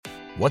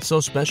What's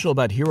so special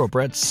about Hero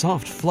Bread's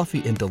soft,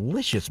 fluffy, and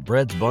delicious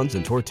breads, buns,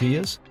 and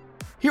tortillas?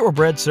 Hero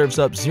Bread serves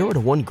up 0 to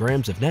 1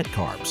 grams of net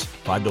carbs,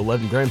 5 to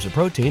 11 grams of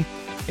protein,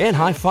 and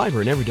high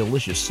fiber in every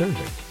delicious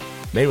serving.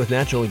 Made with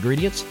natural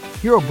ingredients,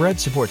 Hero Bread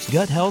supports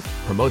gut health,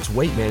 promotes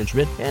weight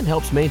management, and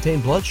helps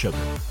maintain blood sugar.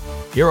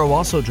 Hero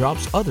also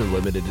drops other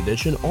limited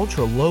edition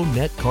ultra-low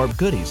net carb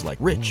goodies like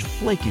rich,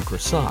 flaky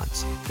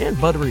croissants and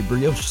buttery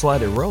brioche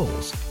slider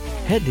rolls.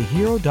 Head to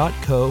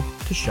hero.co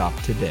to shop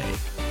today.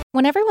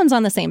 When everyone's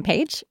on the same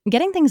page,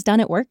 getting things done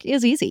at work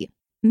is easy.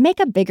 Make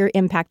a bigger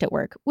impact at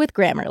work with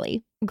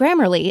Grammarly.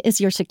 Grammarly is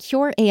your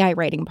secure AI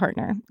writing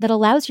partner that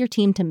allows your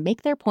team to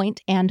make their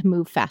point and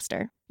move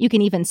faster. You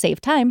can even save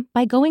time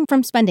by going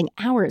from spending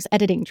hours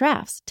editing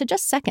drafts to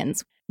just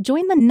seconds.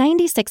 Join the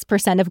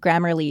 96% of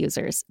Grammarly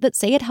users that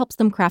say it helps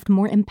them craft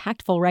more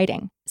impactful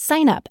writing.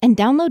 Sign up and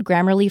download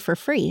Grammarly for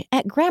free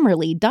at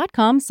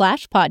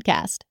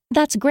grammarly.com/podcast.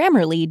 That's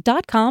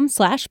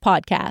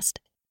grammarly.com/podcast.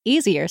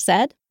 Easier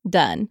said,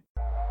 done.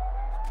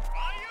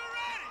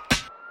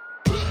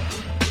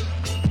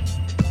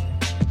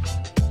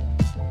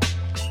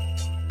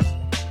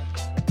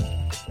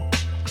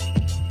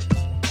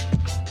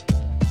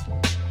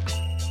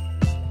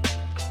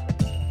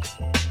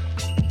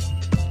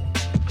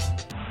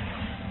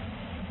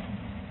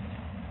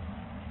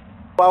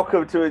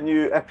 Welcome to a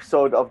new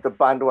episode of the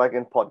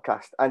Bhandwagon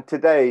podcast. And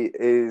today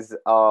is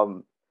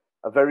a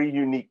very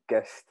unique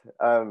guest.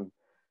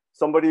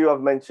 Somebody who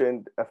I've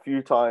mentioned a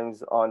few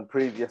times on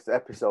previous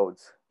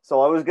episodes. So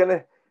I was going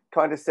to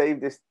kind of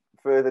save this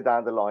further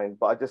down the line,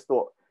 but I just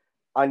thought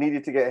I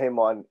needed to get him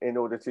on in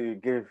order to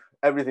give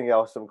everything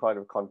else some kind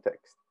of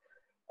context.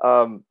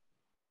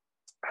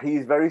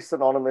 He's very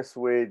synonymous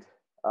with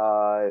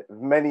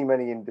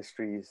many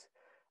industries,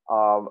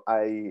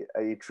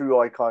 a true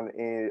icon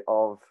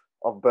of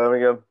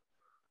Birmingham,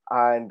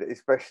 and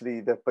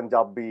especially the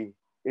Punjabi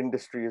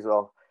industry as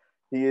well.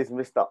 He is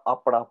Mr.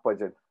 Apna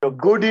Bhajan.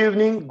 Good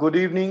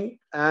evening,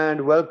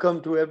 and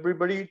welcome to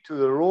everybody to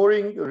the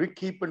Roaring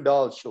Ricky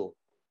Pandal show.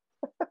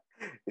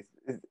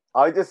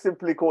 I just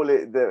simply call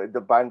it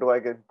the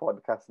Bhandwagon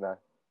podcast now.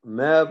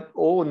 मैं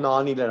वो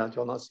ना नहीं लेना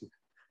चाहता सी.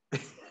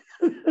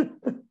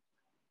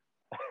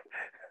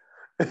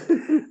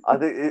 I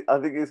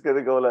think it's going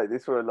to go like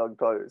this for a long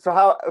time. So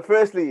how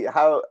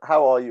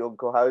are you,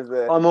 Uncle? How's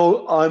the?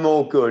 I'm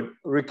all good,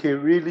 Ricky.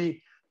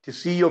 Really, to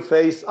see your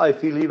face, I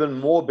feel even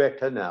more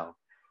better now.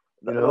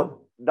 You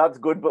know, that's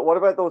good. But what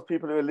about those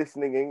people who are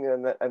listening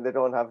in and they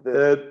don't have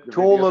the?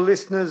 To all the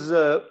listeners,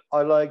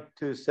 I like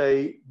to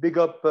say big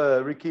up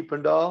Ricky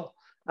Pandal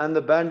and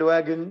the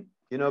Bhandwagon.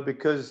 You know,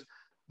 because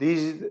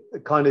these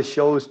kind of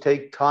shows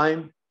take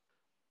time,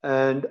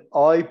 and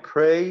I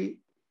pray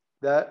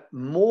that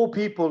more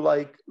people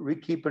like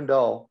Ricky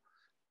Pandal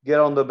get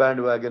on the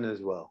Bhandwagon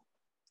as well.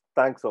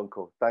 Thanks,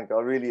 Uncle. I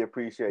really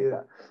appreciate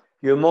that.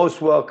 You're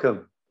most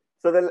welcome.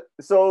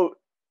 So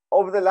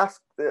over the last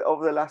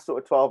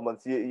sort of 12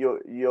 months,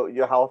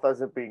 your health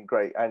hasn't been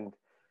great, and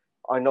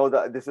I know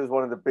that this is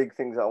one of the big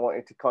things that I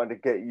wanted to kind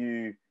of get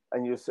you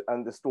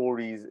and the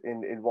stories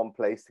in one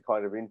place to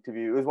kind of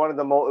interview. It was one of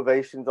the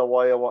motivations of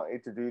why I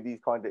wanted to do these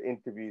kind of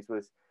interviews,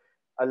 was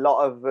a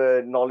lot of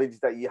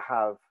knowledge that you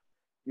have,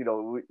 you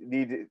know,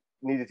 needed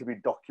to be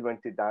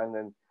documented down.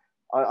 And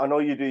I know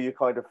you do your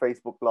kind of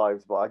Facebook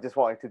lives, but I just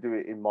wanted to do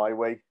it in my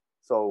way.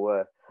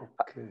 So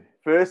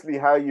firstly,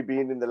 how have you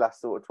been in the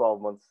last sort of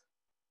 12 months?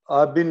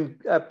 I've been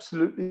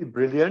absolutely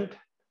brilliant,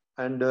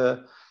 and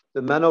the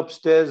man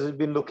upstairs has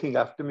been looking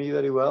after me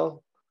very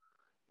well.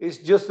 It's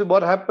just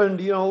what happened,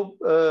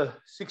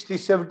 60,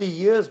 70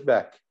 years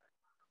back.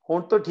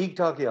 Hun to theek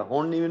thak hai,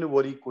 hun nahi mainu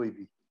worry koi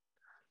bhi.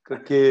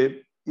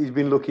 Because he's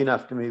been looking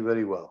after me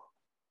very well,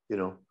 you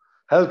know.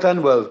 Health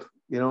and wealth,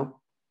 you know.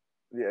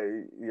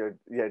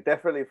 Yeah,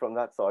 definitely from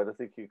that side. I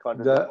think you kind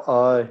of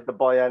the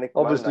bionic.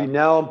 Obviously,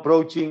 now I'm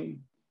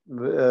approaching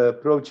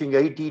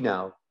 80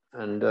 now,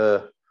 and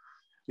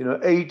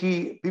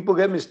 80 people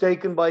get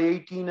mistaken by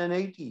 18 and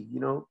 80. You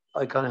know,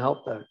 I can't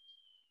help that.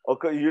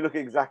 Okay, you look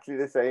exactly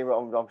the same.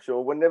 I'm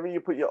sure. Whenever you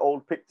put your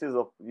old pictures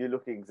up, you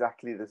look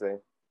exactly the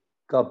same.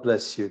 God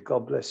bless you.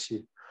 God bless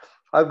you.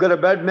 I've got a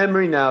bad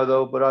memory now,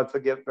 though, but I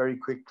forget very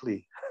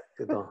quickly.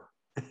 Good on.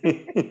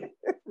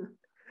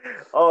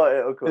 Oh,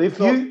 okay. And if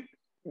you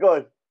go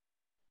on.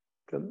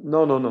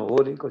 No. No,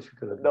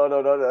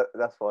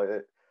 that's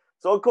fine.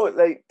 So, okay,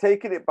 like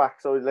taking it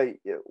back. So,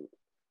 like,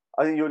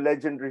 I think your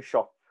legendary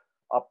shop,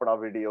 Apna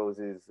Videos,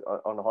 is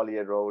on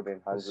Holyhead Road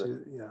in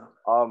Handsworth. Yeah.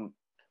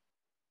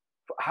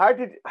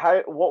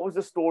 What was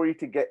the story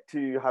to get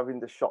to having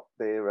the shop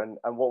there, and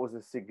what was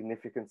the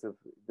significance of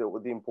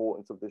the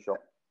importance of the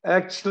shop?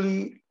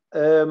 Actually,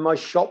 my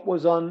shop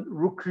was on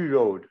Rookery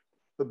Road,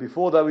 but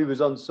before that we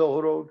was on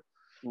Soho Road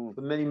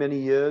for many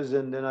years,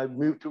 and then I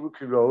moved to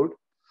Rookery Road.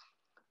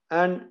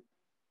 And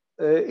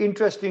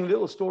interesting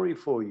little story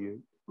for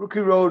you.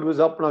 Rookery Road was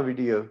Apna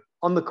Video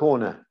on the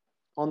corner,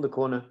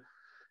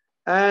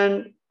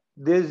 and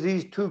there's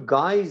these two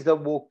guys that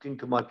walked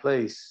into my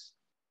place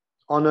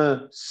on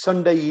a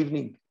Sunday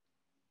evening.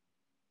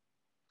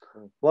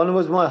 One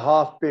was my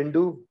half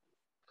Pindu,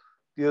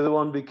 The other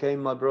one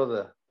became my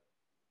brother.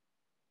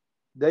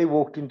 They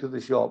walked into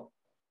the shop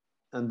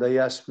and they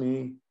asked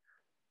me,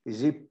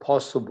 is it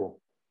possible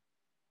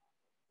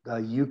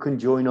that you can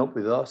join up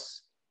with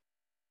us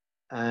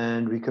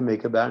and we can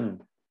make a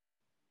band?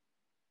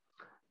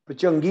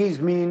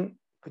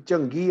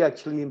 Pachangi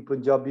actually in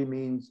Punjabi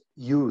means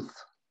youth.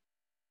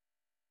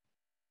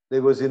 They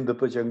was in the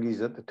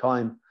Pachangis at the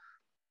time.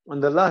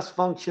 And the last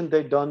function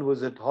they'd done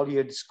was at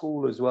Holyhead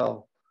School as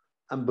well.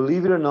 And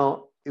believe it or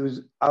not, it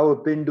was our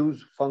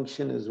Bindu's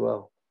function as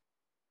well.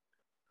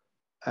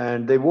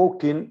 And they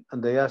walked in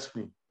and they asked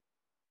me,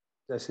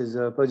 they says,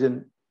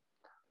 Bhajan,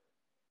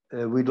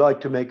 we'd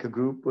like to make a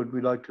group, but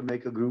we'd like to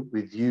make a group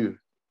with you.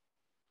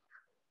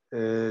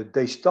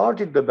 They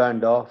started the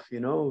band off,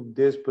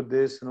 this, but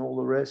this and all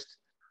the rest.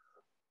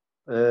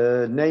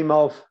 Name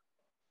of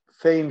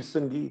Fame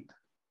Sangeet,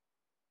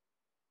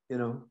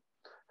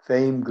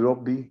 Fame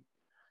Grobby.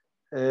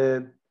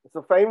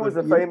 So Fame was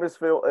a famous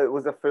film. It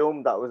was a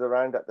film that was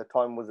around at the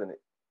time, wasn't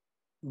it?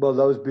 Well,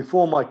 that was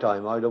before my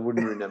time. I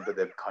wouldn't remember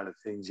them kind of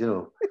things,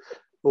 So,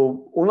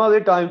 ਉਹਨਾਂ ਦੇ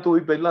time ਤੋਂ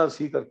ਹੀ ਪਹਿਲਾਂ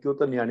ਸੀ ਕਰਕੇ ਉਹ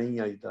ਤਾਂ ਨਿਆਣੇ ਹੀ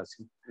ਆਈਦਾ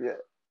ਸੀ. Yeah.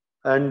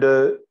 And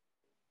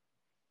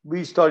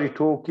we started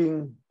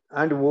talking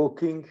and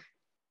working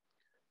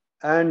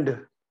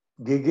and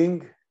gigging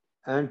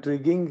and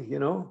trigging,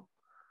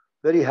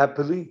 very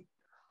happily.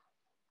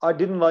 I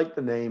didn't like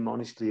the name,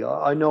 honestly.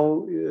 I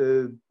know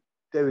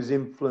there was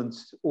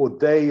influenced, or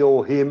they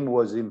or him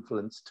was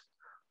influenced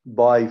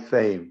by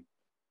Fame.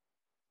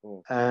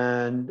 Mm.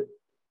 And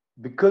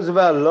because of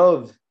our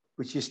love,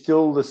 which is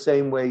still the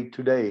same way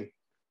today,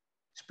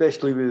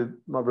 especially with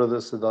my brother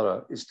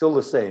Sadara, it's still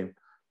the same.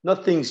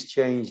 Nothing's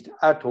changed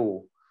at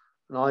all.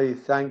 And I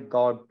thank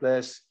God,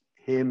 bless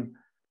him,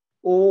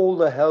 all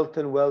the health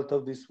and wealth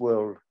of this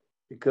world,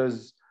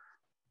 because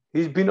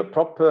he's been a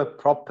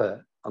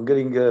proper, I'm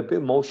getting a bit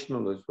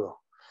emotional as well.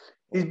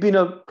 He's been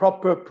a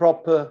proper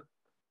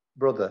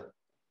brother.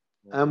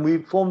 And we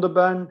formed a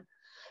band.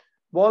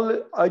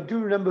 Well, I do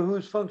remember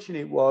whose function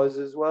it was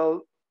as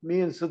well.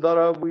 Me and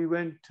Sadara, we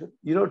went,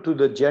 to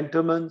the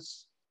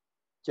gentlemen's.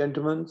 I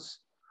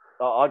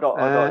don't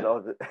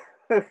know.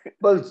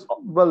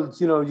 Well,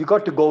 you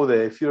got to go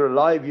there. If you're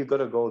alive, you got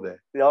to go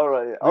there. Yeah, all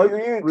right.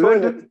 Yeah.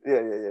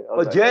 Yeah.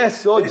 Oh,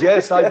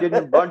 Jess, I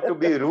didn't want to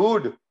be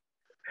rude.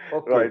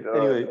 Okay, right,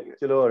 anyway, right.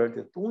 चलो right.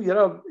 तू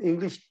यार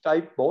English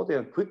type बहुत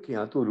है, quick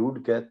यहाँ तू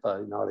rude कहता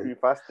है नाले. You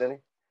fast, नहीं?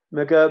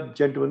 मैं कहा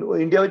gentleman,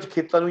 India ਵਿੱਚ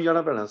खेतां ਨੂੰ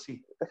ਜਾਣਾ ਪੈਣਾ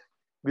ਸੀ.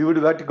 We would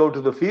have had to go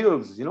to the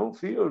fields,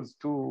 fields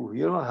to,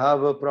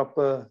 have a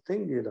proper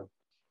thing,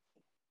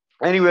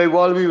 Anyway,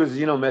 while we was,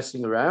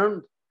 messing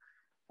around,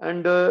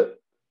 and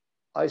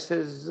I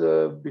says,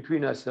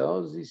 between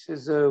ourselves, he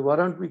says, why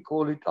don't we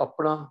call it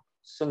Apna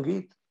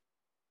Sangeet?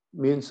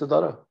 Me and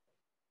Sadara.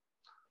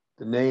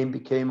 The name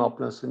became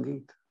Apna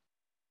Sangeet.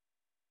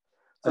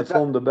 I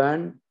formed the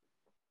band.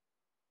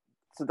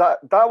 So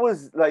that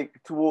was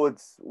like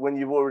towards when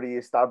you've already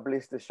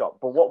established the shop.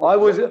 But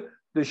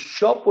the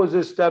shop was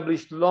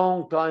established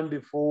long time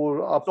before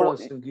Apna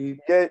Sangeet.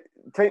 Yeah,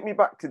 take me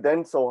back to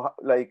then. So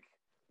like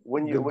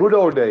the good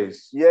old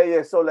days.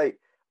 Yeah. So like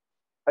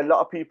a lot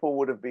of people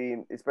would have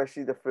been,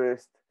 especially the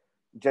first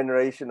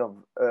generation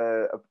of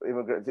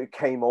immigrants who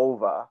came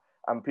over,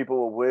 and people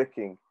were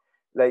working,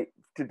 like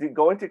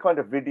go into kind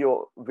of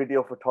video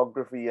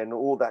photography and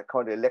all that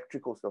kind of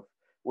electrical stuff.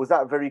 Was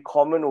that very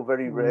common or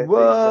very rare?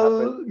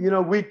 Well,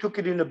 we took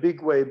it in a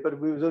big way, but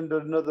we was under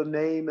another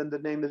name, and the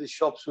name of the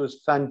shops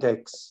was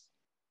Fantex.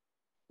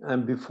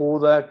 And before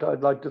that,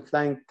 I'd like to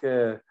thank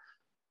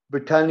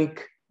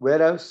Botanic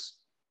Warehouse,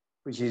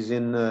 which is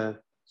in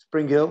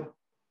Spring Hill.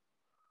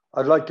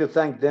 I'd like to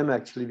thank them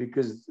actually,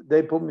 because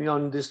they put me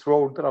on this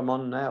road that I'm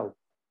on now.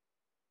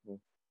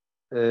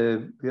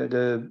 We had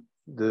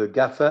the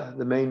gaffer,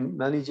 the main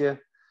manager,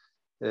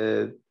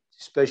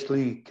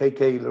 especially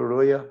KK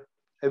Leroya.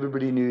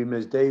 Everybody knew him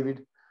as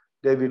David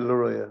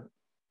Leroya.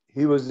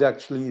 He was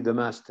actually the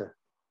master.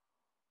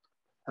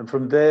 And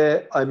from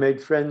there, I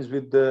made friends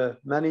with the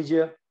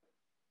manager,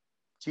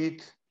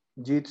 Jeet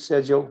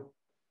Sejal.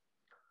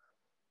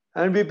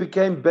 And we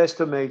became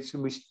best of mates,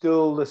 and we're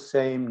still the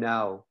same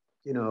now.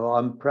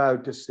 I'm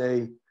proud to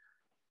say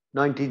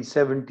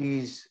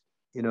 1970s,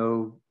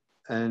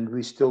 and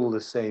we're still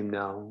the same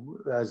now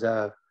as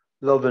our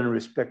love and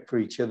respect for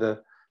each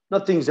other.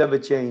 Nothing's ever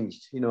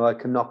changed. I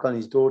can knock on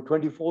his door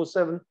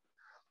 24/7.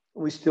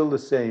 We're still the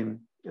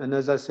same. And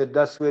as I said,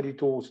 that's where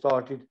it all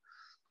started.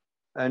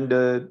 And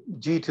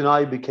Jeet and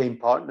I became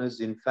partners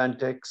in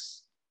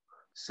Fantex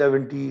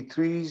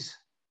 73s.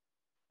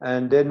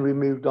 And then we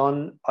moved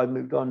on. I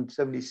moved on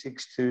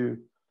 76 to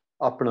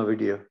Apna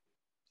Video.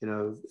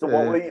 So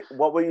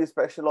what were you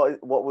specialized?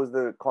 What was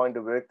the kind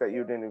of work that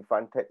you did in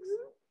Fantex?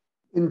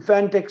 In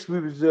Fantex, we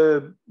was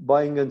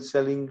buying and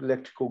selling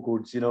electrical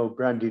goods,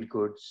 branded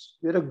goods.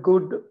 We had a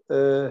good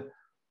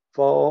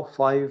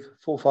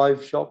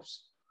 4-5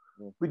 shops.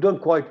 We done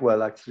quite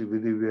well, actually.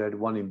 We had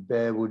one in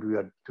Bearwood, we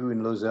had two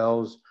in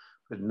Lozells,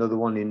 we had another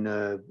one in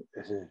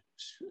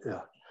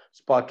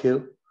Spark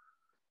Hill.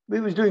 We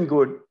was doing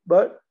good,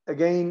 but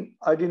again,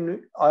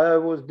 didn't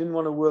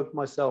want to work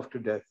myself to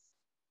death.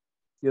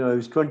 You know, it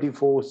was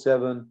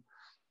 24/7.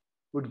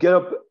 Would get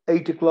up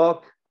 8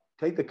 o'clock,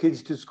 take the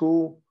kids to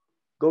school,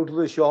 go to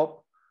the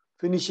shop,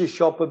 finish the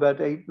shop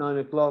about 8, 9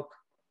 o'clock,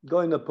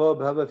 go in the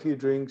pub, have a few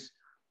drinks,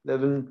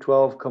 11,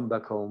 12, come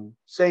back home.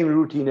 Same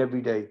routine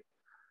every day.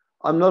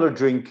 I'm not a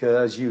drinker,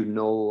 as you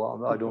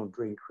know. I don't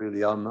drink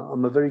really. I'm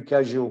a very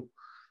casual.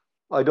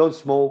 I don't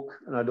smoke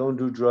and I don't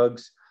do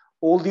drugs.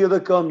 All the other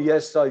come,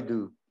 yes, I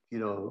do. You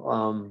know,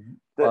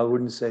 I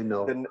wouldn't say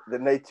no. The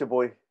nature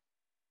boy.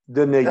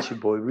 The nature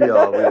boy. We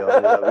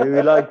are.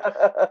 We like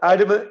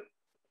Adam.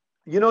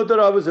 You know that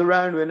I was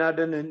around when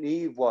Adam and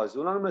Eve was.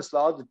 One of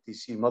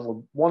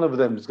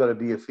them has got to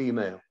be a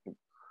female.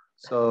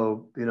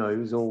 So, you know, it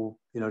was all,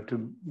 you know,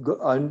 to go.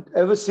 And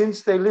ever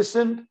since they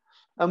listened,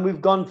 and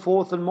we've gone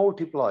forth and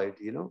multiplied,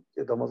 you know.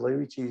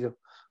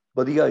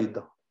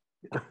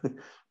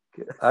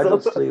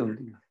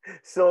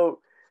 So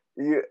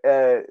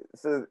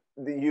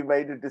you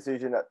made a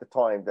decision at the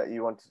time that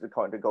you wanted to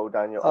kind of go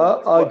down your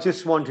own. I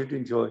just wanted to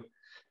enjoy.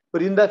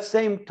 But in that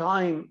same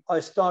time, I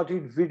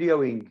started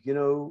videoing. You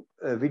know,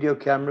 a video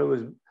camera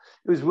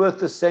was worth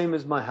the same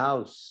as my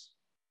house.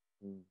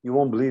 You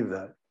won't believe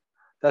that.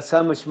 That's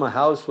how much my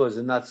house was,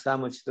 and that's how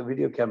much the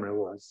video camera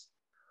was.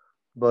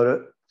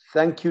 But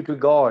thank you to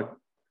God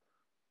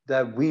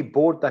that we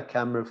bought that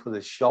camera for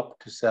the shop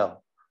to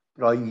sell.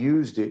 But I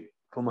used it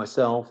for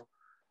myself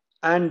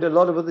and a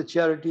lot of other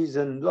charities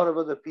and a lot of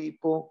other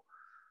people.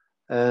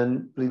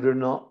 And believe it or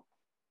not,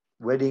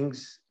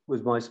 weddings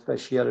was my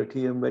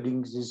specialty, and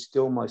weddings is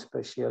still my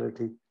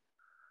specialty.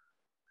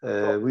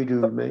 We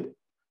do, mate.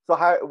 So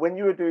how, when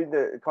you were doing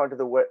the kind of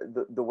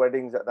the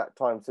weddings at that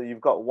time, so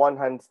you've got one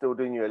hand still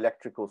doing your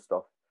electrical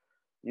stuff,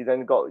 you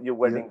then got your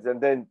weddings,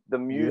 and then the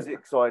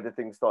music side of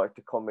things started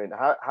to come in.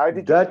 How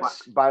did you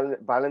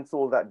balance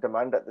all that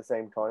demand at the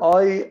same time?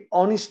 I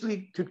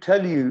honestly, to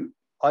tell you,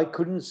 I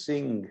couldn't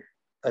sing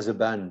as a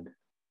band.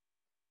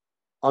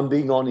 I'm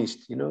being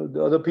honest. You know,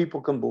 the other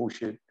people can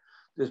bullshit.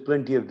 There's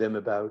plenty of them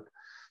about.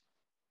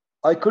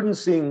 I couldn't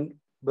sing,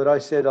 but I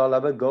said I'll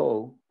have a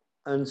go,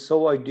 and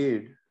so I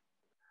did.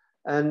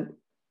 And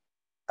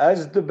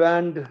as the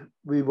band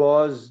there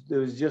was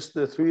just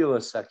the three of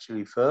us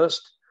actually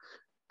first.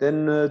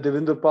 Then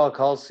Devinder Pal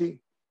Khalsi,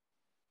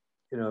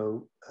 you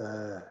know,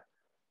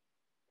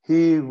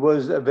 he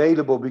was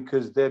available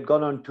because they'd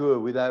gone on tour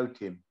without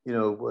him. You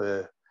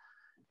know,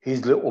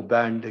 his little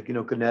band, you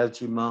know, Kanal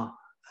Chima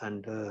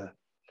and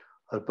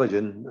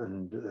Bhajan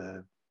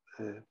and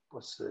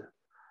what's the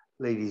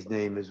lady's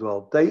name as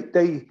well.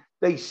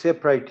 They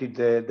separated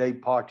they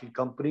parted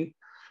company.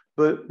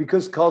 But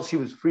because Khalsi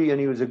was free and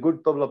he was a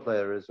good tabla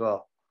player as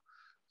well,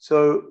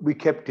 so we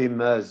kept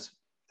him as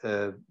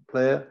a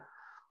player.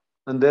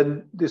 And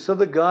then this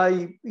other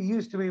guy, he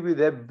used to be with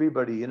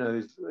everybody, you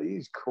know,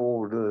 he's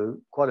called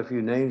quite a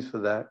few names for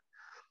that.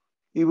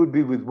 He would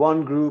be with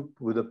one group,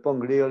 with a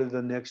Pangreal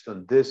the next,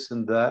 and this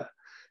and that.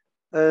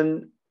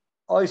 And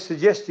I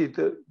suggested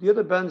that the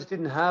other bands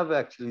didn't have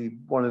actually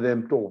one of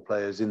them tall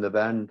players in the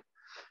band.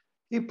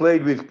 He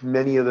played with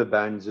many other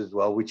bands as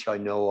well, which I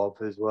know of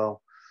as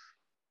well.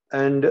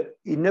 And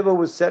he never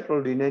was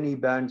settled in any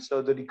band,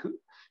 so that he could,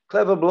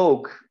 clever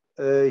bloke,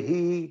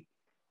 he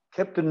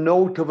kept a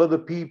note of other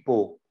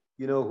people,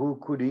 you know, who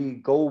could he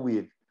go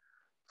with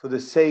for the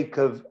sake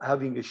of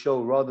having a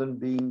show rather than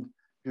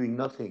doing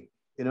nothing,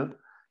 you know.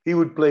 He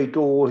would play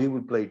dhol, he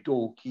would play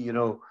dholki, you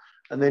know,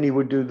 and then he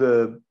would do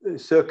the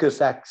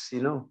circus acts,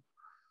 you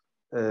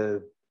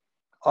know.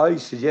 I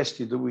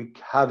suggested that we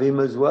have him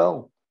as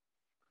well.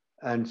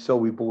 And so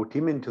we brought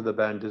him into the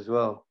band as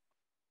well.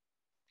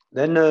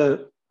 Then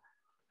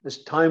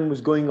as time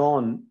was going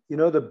on, you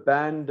know, the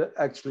band,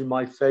 actually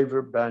my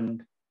favorite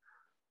band,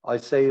 I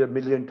say it a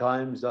million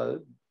times,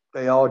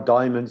 they are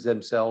diamonds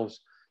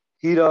themselves.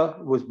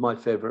 Hira was my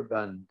favorite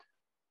band.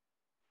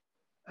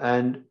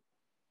 And,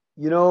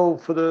 you know,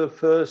 for the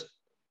first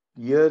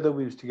year that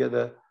we was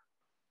together,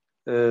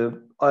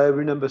 I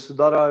remember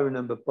Sudara, I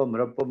remember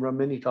Pumra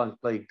many times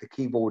played the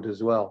keyboard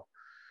as well.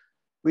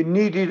 We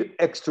needed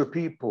extra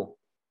people.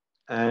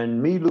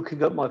 And me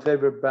looking at my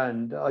favorite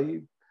band,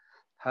 I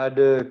had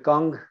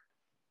Kang,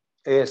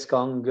 AS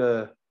Kang,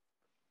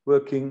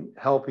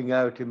 helping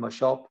out in my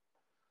shop.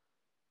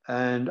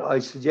 And I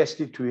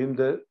suggested to him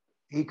that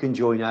he can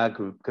join our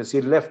group because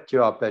he left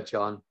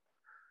Bhajan,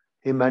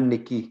 him and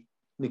Nikki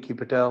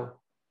Patel,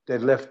 they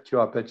left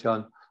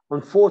Bhajan.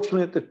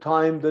 Unfortunately, at the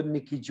time that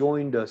Nikki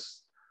joined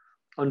us,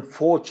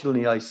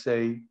 unfortunately, I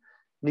say,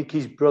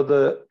 Nikki's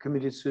brother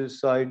committed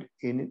suicide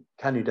in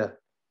Canada.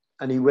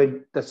 And he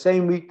went, the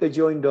same week they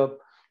joined up,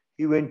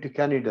 he went to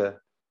Canada.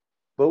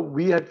 But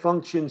we had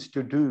functions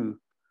to do.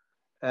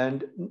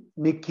 And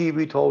Nikki,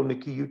 we told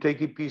Nikki, you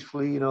take it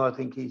peacefully. You know, I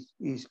think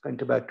he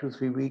spent about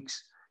 2-3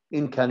 weeks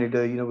in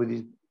Canada, you know, with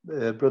his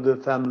brother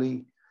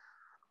family.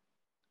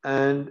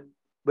 And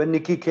when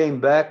Nikki came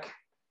back,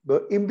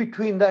 but in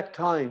between that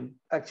time,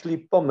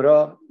 actually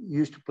Pamra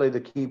used to play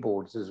the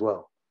keyboards as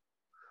well.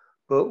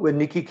 But when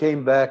Nikki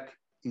came back,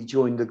 he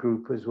joined the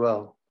group as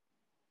well.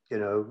 You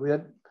know, we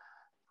had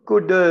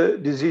good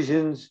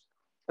decisions.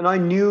 And I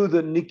knew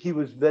that Nikki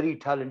was very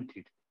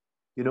talented,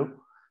 you know,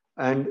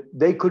 and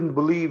they couldn't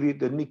believe it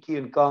that Nikki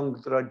and Kang,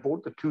 that I'd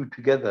brought the two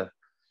together.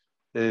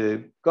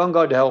 Kang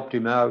had helped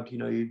him out, you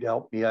know, he'd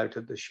helped me out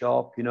at the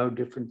shop, you know,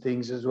 different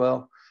things as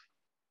well.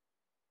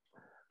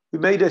 We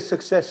made a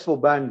successful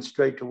band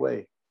straight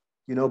away,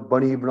 you know,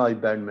 Bunny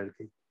Bnai Band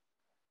Milky.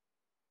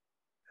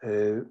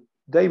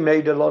 They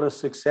made a lot of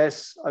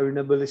success. I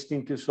remember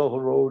listening to Soho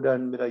Road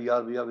and Mera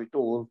Yaar Bhi Aave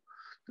Tol.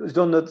 It was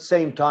done at the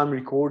same time,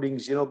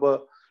 recordings, you know,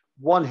 but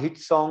one hit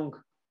song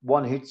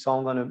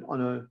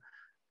on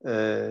a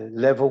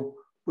level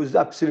was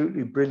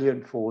absolutely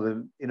brilliant for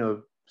them. You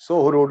know,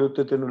 Soho Road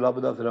Utte Tenu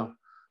Labda Fira.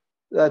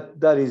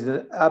 That is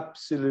an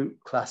absolute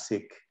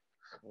classic.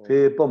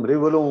 Fir Pamre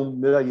Walon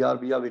Mera Yaar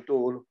Bhi Aave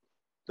Tol.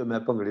 To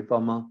Main Bhangra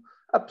Paਵਾਂ.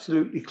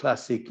 Absolutely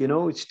classic. You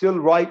know, it's still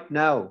right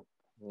now.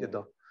 You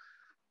know.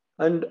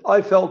 And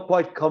I felt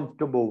quite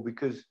comfortable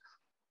because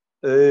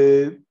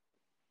 90%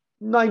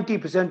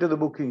 of the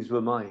bookings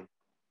were mine.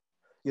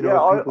 You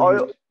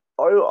know,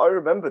 I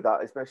remember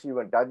that, especially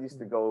when Dad used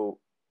to go.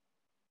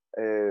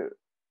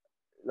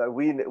 Like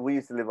we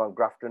used to live on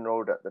Grafton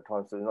Road at the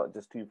time, so not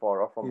just too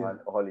far off from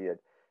Holyhead.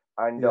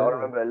 And I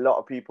remember a lot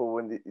of people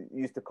when they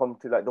used to come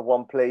to like the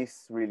one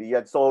place. Really, you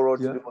had Soul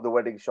Road to do all the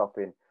wedding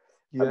shopping.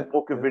 And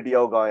book a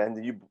video guy,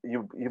 and you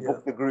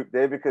book the group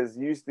there because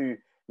you used to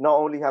not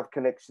only have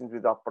connections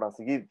with Apna,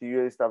 you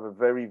used to have a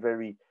very,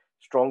 very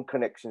strong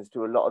connections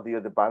to a lot of the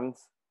other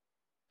bands.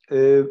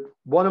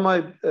 One of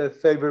my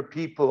favorite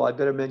people, I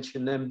better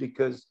mention them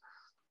because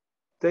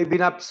they've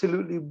been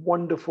absolutely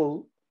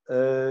wonderful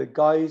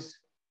guys.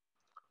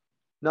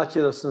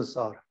 Nachir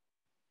Sansar,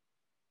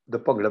 the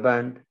Bhangra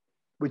band,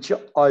 which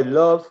I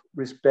love,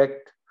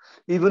 respect.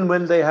 Even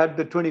when they had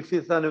the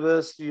 25th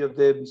anniversary of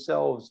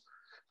themselves,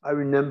 I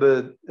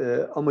remember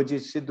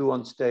Amarjit Sidhu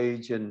on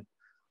stage. And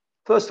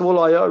first of all,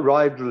 I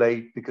arrived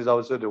late because I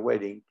was at a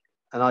wedding.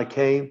 And I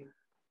came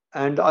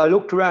and I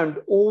looked around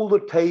all the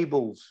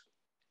tables.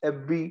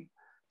 Every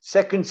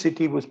second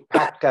city was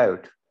packed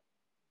out.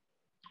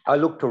 I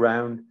looked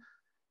around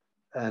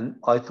and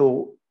I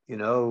thought, you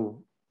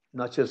know,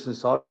 not just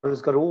Sansar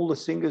has got all the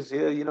singers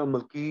here, you know,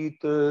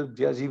 Malkeet,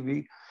 Jazzy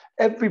V,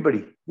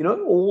 everybody, you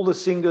know, all the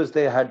singers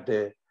they had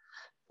there.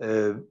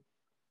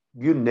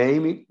 You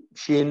name it,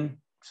 Shin,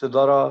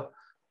 Sadara,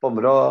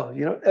 Pamra,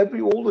 you know,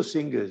 all the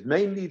singers,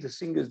 mainly the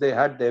singers they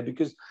had there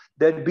because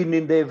they'd been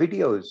in their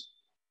videos,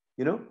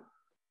 you know.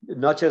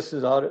 Nacha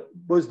Sansar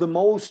was the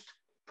most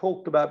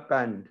talked about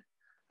band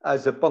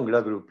as a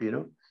Bhangra group, you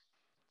know.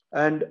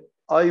 And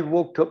I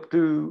walked up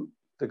to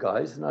the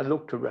guys and I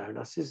looked around.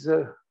 I says,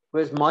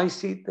 where's my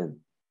seat then?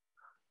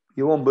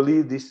 You won't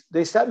believe this.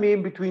 They sat me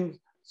in between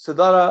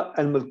Sadara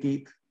and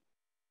Malkeet.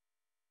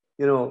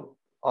 You know,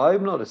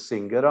 I'm not a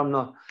singer.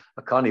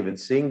 I can't even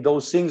sing.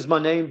 Those sings my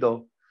name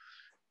though.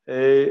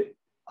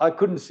 I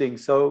couldn't sing.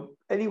 So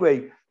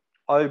anyway,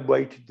 I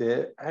waited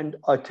there. And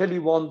I tell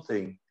you one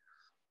thing.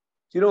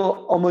 You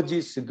know,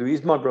 Amarjit Sidhu,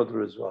 he's my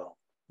brother as well.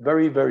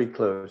 Very, very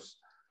close.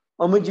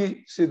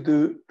 Amarjit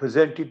Sidhu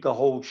presented the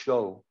whole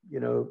show, you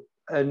know.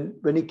 And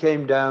when he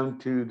came down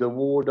to the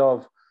award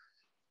of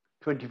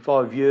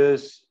 25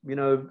 years, you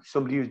know,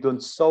 somebody who's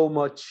done so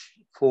much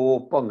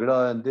for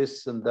Bhangra and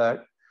this and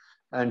that,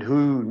 and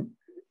who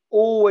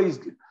always,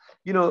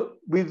 you know,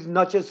 with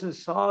Nacha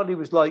Sansar, it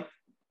was like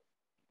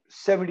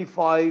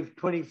 75,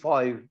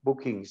 25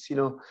 bookings, you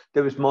know,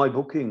 there was my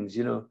bookings,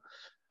 you know.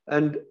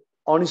 And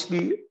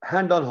honestly,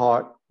 hand on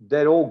heart,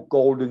 they're all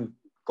golden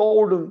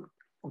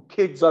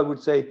kids, I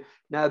would say.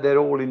 Now they're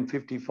all in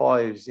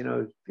 55s, you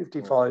know,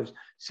 55s,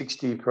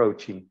 60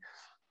 approaching.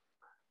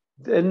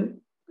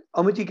 Then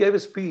Amarjit gave a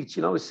speech,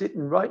 and I was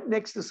sitting right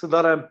next to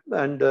Sadara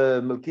and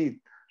Malkeet.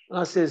 And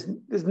I says,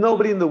 there's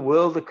nobody in the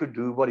world that could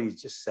do what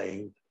he's just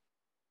saying.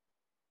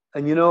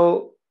 And, you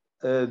know,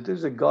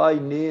 there's a guy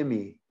near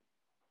me.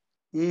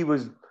 He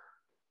was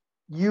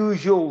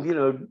usual, you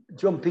know,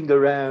 jumping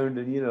around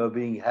and, you know,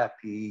 being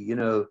happy, you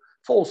know,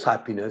 false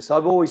happiness.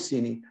 I've always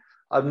seen him.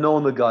 I've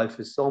known the guy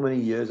for so many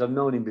years. I've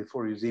known him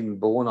before he was even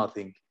born, I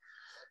think.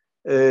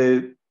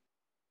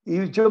 He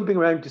was jumping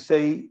around to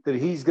say that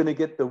he's going to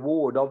get the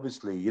award,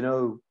 obviously. You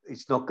know,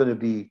 it's not going to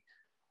be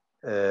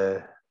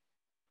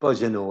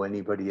Bhajan or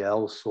anybody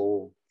else,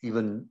 or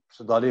even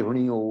Sadare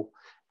Huni or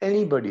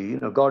anybody, you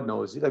know, God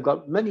knows. They've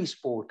got many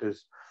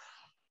supporters.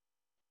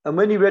 And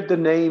when he read the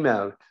name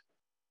out,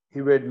 he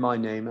read my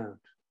name out.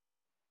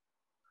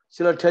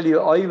 So I tell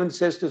you, I even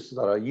says to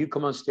Sadara, you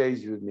come on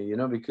stage with me, you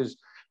know, because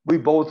we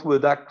both were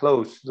that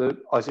close that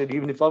I said,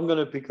 even if I'm going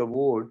to pick a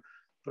award,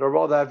 but I'd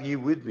rather have you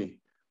with me.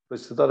 But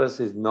Sadara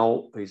says,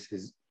 no, he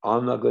says,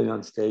 I'm not going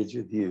on stage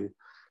with you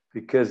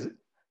because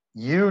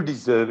you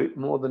deserve it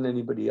more than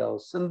anybody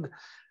else.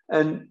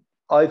 And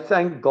I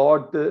thank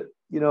God that,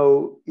 you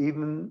know,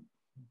 even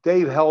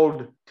they've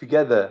held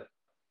together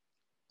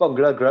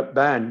Bhangra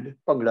band,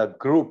 Bhangra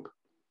group,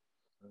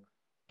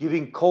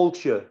 giving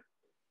culture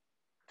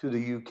to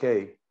the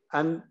UK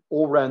and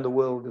all around the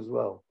world as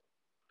well.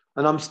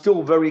 And I'm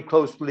still very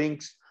close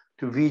links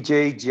to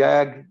Vijay,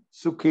 Jag,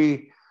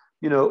 Suki,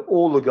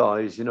 all the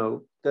guys,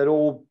 they're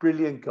all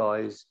brilliant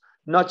guys.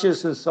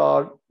 Nachas and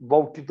Sar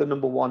voted the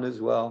number one as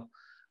well.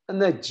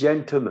 And they're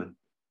gentlemen.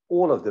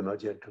 All of them are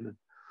gentlemen.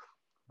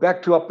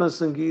 Back to Apna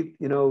Sangeet,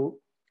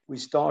 we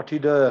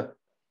started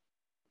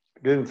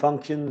doing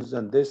functions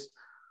and this.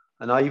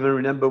 And I even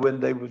remember when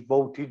they was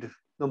voted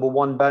number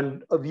one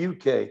band of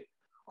UK.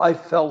 I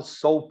felt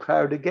so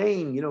proud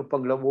again,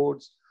 Bhangra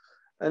Awards.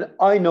 And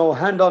I know,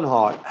 hand on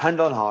heart,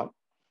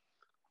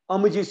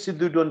 Amajit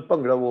Sidhu done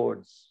Bhangra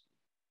Awards.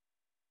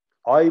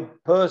 I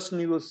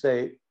personally will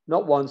say,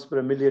 not once, but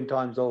a million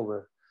times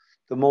over,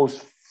 the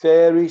most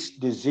fairest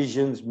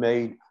decisions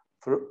made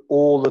for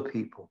all the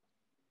people,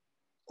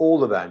 all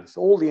the bands,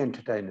 all the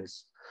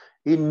entertainers.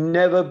 He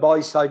never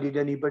by-sided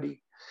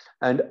anybody.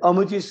 And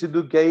Amajit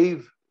Sidhu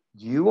gave,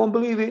 you won't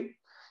believe it,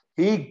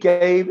 he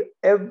gave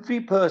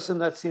every person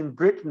that's in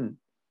Britain,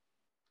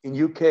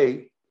 in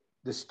UK,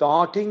 the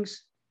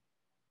startings,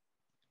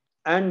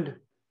 and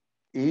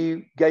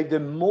he gave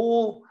them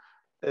more,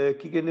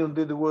 he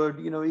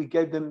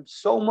gave them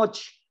so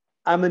much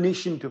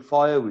ammunition to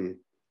fire with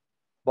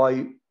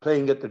by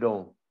playing at the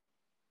Dome.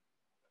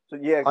 So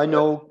yeah, I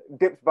know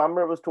Dips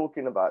Bamra was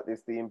talking about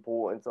this, the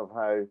importance of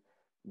how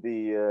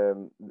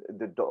the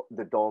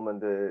Dome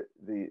and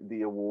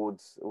the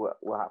awards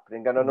were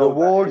happening. And I know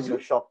awards, in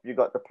your shop you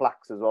got the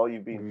plaques as well.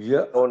 You've been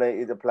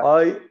donated the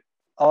plaques.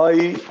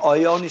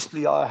 I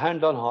honestly,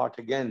 hand on heart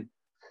again,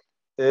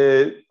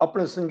 Apna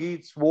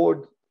Sangeet's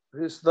award,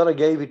 Sadara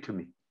gave it to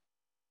me.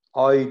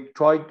 I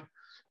tried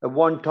at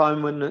one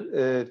time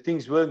when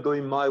things weren't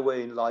going my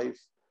way in life.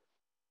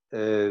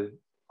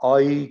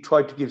 I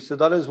tried to give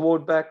Sadara's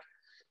award back.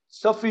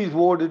 Safri's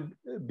award had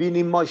been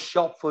in my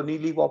shop for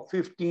nearly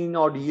 15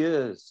 odd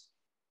years,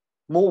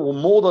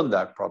 more than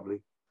that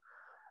probably.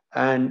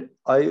 And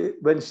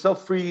when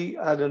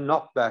Safri had a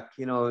knockback,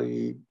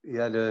 he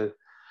had a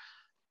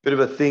bit of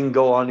a thing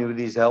go on with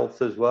his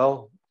health as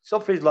well.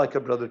 Safri's like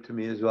a brother to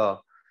me as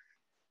well.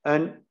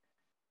 And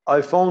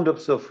I phoned up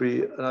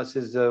Safri and I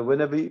says,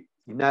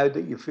 now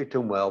that you're fit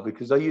and well,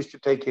 because I used to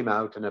take him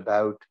out and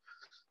about,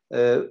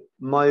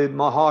 my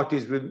heart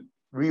is with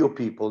real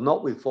people,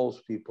 not with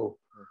false people,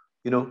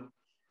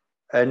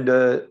 And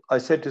I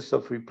said to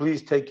Safri,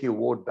 please take your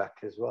award back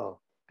as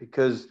well,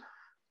 because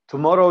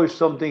tomorrow if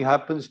something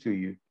happens to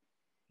you,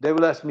 they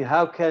will ask me,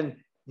 how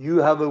can you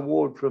have an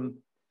award from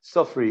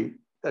Safri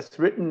that's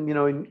written,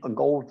 in a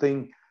gold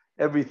thing,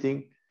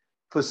 everything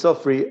for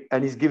Safri,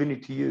 and he's giving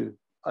it to you?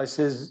 I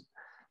says,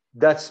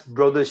 that's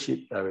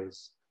brothership, there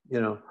is,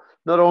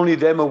 not only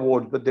them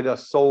awards, but there are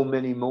so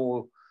many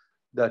more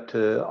that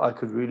I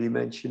could really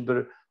mention,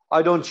 but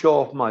I don't show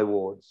off my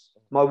awards.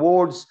 My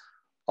awards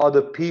are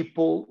the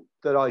people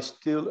that I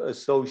still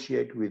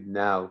associate with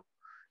now.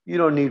 You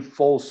don't need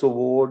false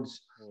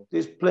awards.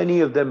 There's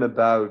plenty of them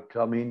about.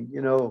 I mean,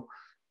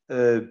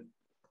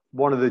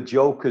 one of the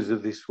jokers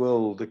of this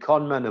world, the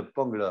con man of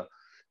Bhangra,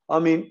 I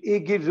mean, he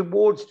gives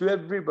awards to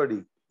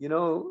everybody.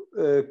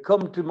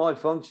 Come to my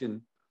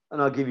function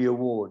and I'll give you an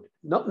award.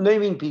 Not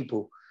naming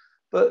people,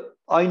 but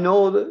I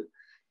know that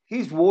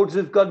his awards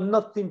have got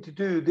nothing to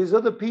do. There's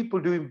other people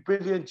doing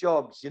brilliant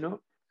jobs,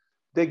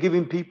 They're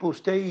giving people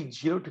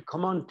stage, to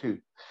come on to.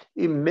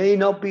 It may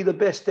not be the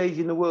best stage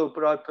in the world,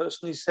 but I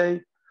personally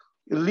say,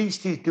 at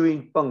least he's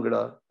doing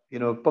Bhangra,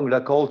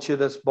 Bhangra culture,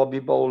 that's Bobby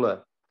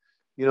Bowler.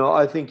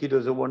 I think he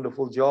does a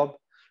wonderful job.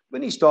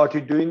 When he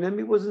started doing them,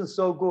 it wasn't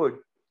so good.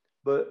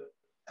 But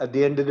at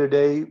the end of the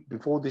day,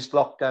 before this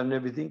lockdown and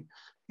everything,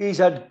 he's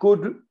had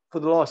good for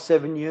the last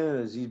 7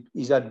 years.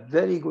 He's had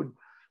very good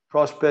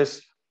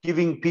prospects,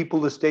 giving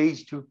people the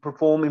stage to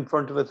perform in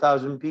front of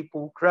 1,000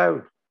 people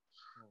crowd.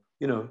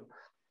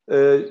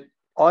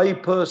 I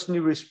personally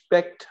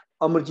respect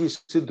Amarjit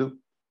Sidhu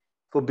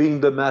for being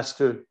the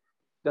master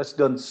that's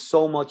done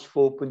so much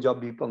for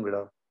Punjabi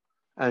Bhangra.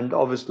 And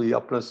obviously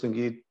Apna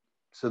Sangeet,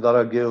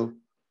 Sadara Gill,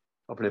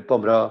 Apne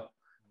Pamra,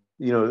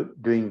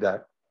 doing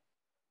that.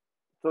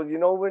 So,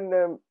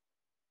 when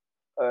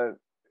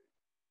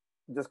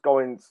just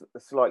going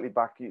slightly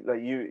back,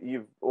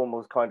 you've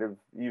almost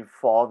you've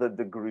fathered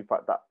the group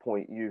at that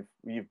point.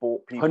 You've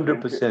bought people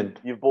 100%.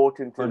 You've bought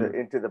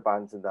into the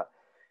bands and that.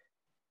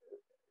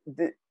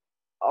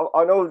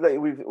 I know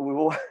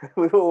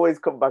we've always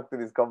come back to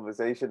this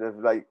conversation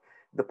of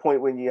the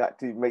point when you had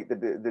to make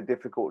the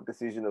difficult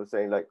decision of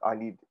saying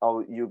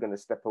you're going to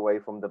step away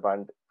from the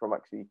band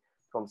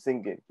from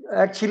singing.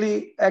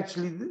 Actually,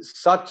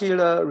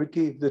 Sachira,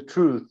 Ricky, the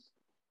truth,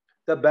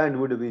 the band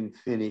would have been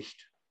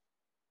finished.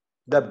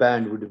 The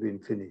band would have been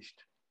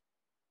finished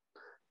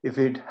if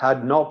it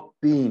had not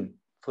been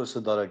for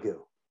Sadara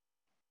Gill.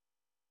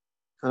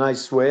 And I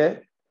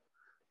swear,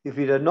 if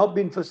it had not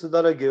been for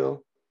Sadara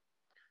Gill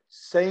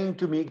saying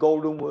to me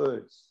golden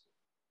words,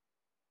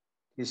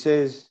 he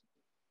says,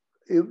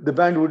 the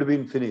band would have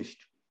been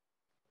finished.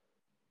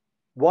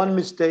 One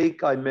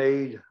mistake I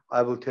made,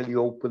 I will tell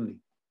you openly.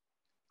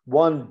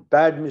 One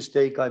bad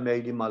mistake I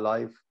made in my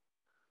life,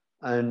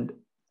 and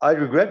I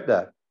regret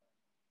that.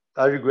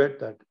 I regret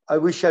that. I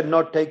wish I had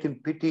not taken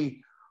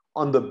pity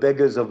on the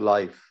beggars of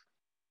life.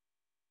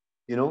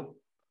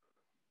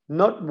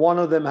 Not one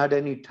of them had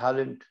any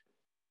talent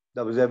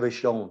that was ever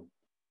shown.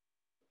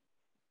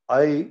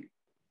 I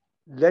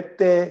let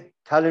their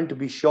talent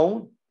be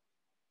shown.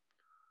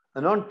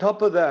 And on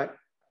top of that,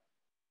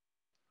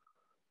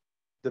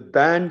 the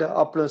band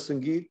Apna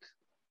Sangeet,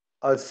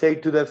 I'll say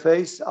to their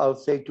face, I'll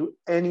say to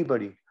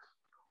anybody,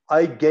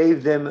 I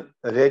gave them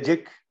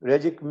rejik.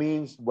 Rejik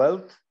means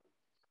wealth.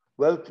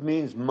 Wealth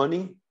means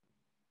money.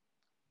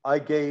 I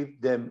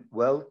gave them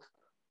wealth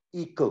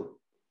equal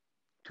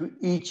to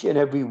each and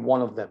every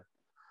one of them.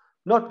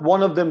 Not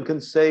one of them can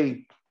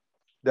say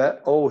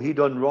that, oh, he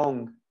done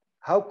wrong.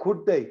 How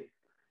could they?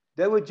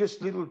 They were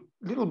just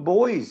little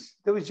boys.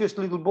 They were just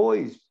little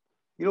boys,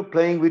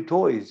 playing with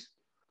toys.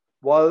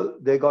 While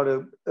they got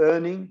a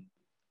earning,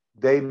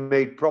 they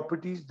made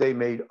properties, they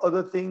made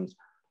other things.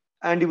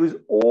 And it was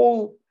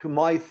all to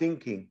my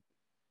thinking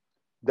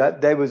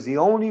that there was the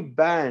only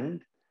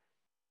band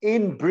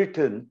in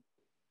Britain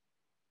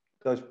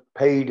that was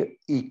paid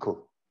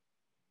equal.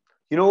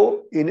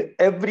 In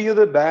every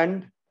other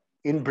band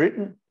in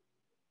Britain,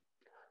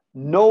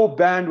 no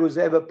band was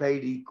ever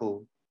paid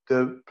equal.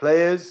 The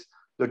players,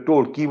 the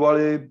tolki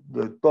wale,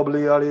 the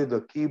tabla wale,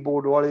 the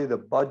keyboard wale, the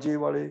baje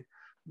wale,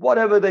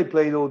 whatever they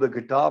played, or the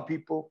guitar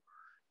people,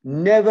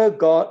 never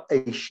got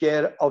a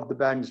share of the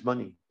band's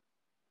money.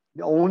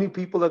 The only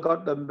people that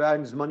got the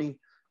band's money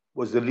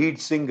was the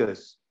lead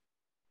singers.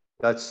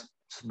 That's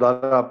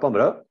Sudara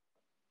Pamra,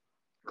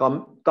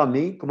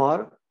 Tami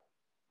Kumar,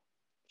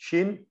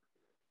 Shin,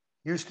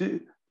 used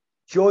to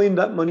join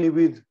that money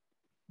with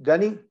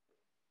Danny.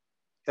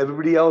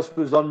 Everybody else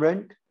was on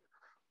rent.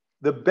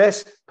 The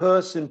best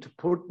person to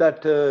put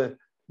that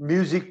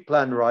music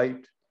plan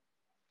right,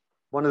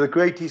 one of the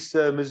greatest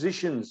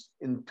musicians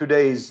in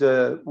today's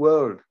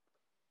world,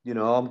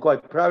 I'm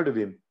quite proud of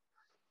him.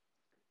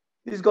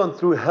 He's gone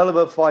through a hell of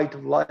a fight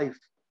of life.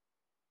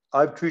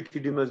 I've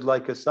treated him as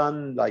like a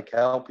son, like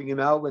helping him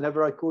out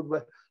whenever I could,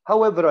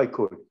 however I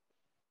could.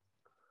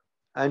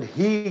 And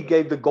he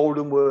gave the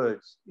golden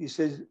words. He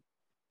says,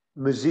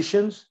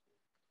 musicians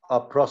are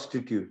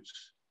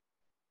prostitutes.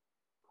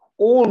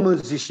 All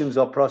musicians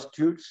are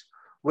prostitutes.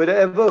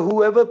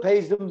 Whoever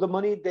pays them the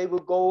money, they will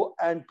go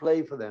and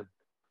play for them,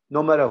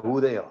 no matter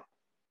who they are.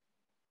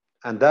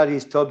 And that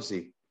is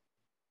Tubsy.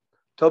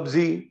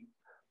 Tubsy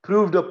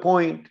proved a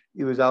point.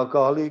 He was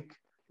alcoholic.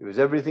 He was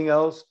everything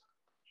else.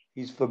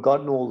 He's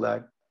forgotten all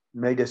that,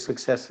 made a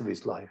success of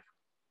his life.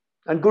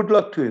 And good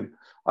luck to him.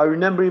 I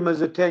remember him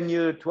as a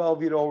 10-year,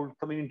 12-year-old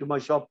coming into my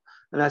shop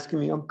and asking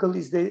me, Uncle,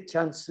 is there a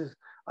chance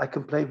I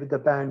can play with the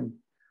band?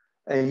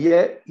 And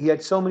yet he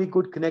had so many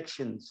good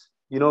connections.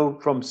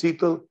 From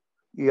Seattle,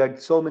 he had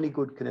so many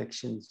good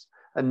connections.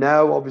 And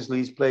now, obviously,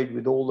 he's played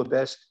with all the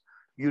best.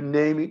 You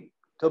name it,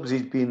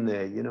 Tubbsy's been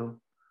there,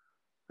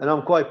 And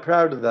I'm quite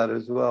proud of that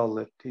as well,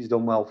 that he's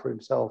done well for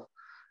himself.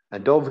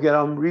 And don't forget,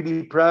 I'm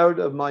really proud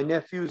of my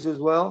nephews as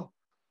well.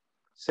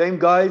 Same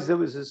guys, there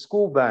was a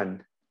school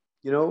band.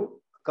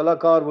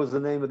 Kalakar was the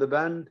name of the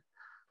band.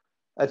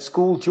 At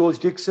school, George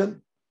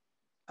Dixon.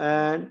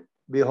 And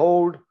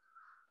behold,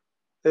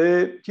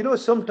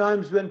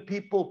 sometimes when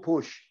people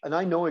push, and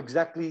I know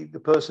exactly the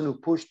person who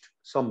pushed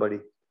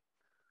somebody,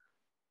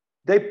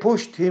 they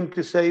pushed him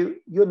to say,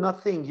 you're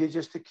nothing, you're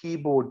just a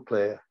keyboard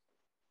player.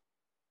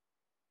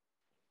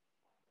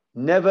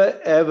 Never,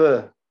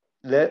 ever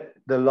let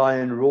the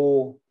lion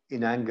roar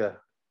in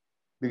anger,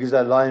 because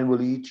that lion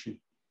will eat you.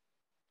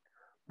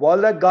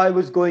 While that guy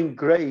was going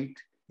great,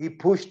 he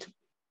pushed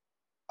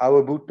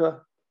our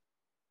Bhutta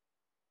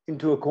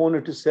into a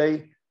corner to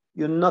say,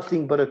 you're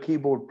nothing but a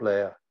keyboard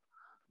player.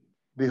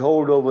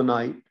 Behold,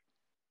 overnight,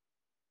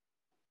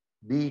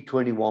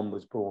 B21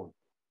 was born.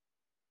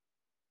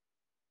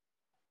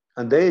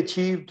 And they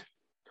achieved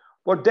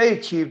what they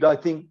achieved, I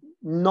think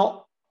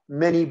not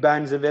many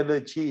bands have ever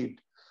achieved.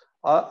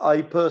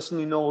 I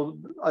personally know,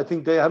 I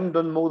think they haven't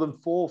done more than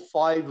 4 or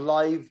 5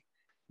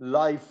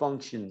 live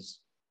functions.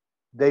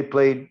 They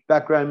played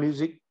background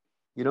music,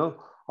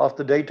 off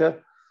the data.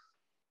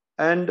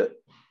 And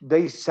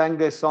they sang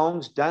their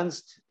songs,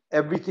 danced,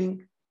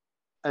 everything,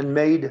 and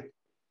made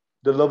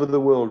the love of the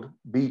world,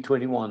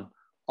 B21,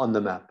 on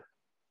the map.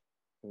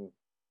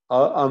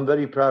 I'm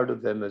very proud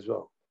of them as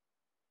well,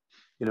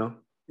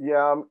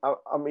 Yeah,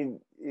 I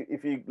mean,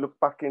 if you look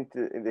back in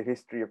the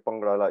history of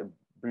Bhangra, like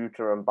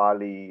Bhuta and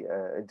Bali,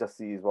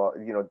 Jassi as well,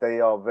 they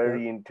are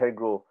very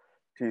integral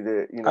to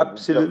the,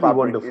 absolutely the fabric,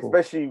 wonderful,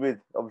 especially with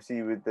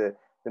the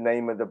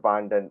name of the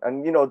band,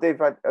 and they've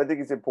had, I think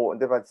it's important,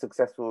 they've had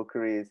successful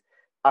careers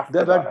after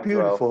they've that had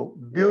beautiful.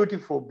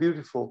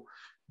 Beautiful.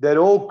 They're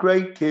all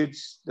great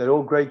kids.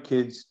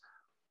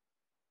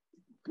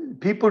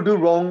 People do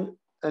wrong,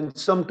 and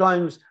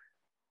sometimes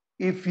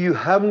if you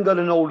haven't got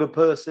an older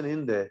person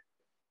in there,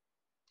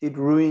 it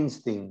ruins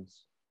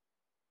things.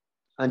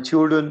 And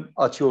children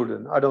are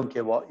children. I don't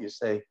care what you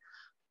say.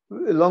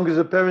 As long as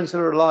the parents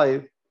are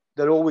alive,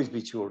 there'll always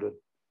be children,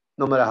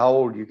 no matter how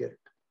old you get.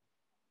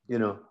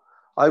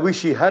 I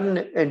wish he hadn't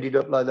ended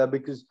up like that,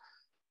 because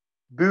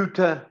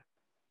Bhuta,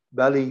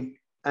 Bali,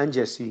 and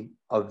Jesse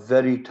are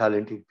very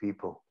talented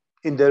people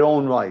in their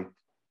own right.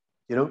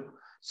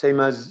 Same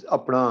as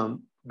Apna,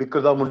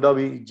 because the munda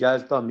bhi,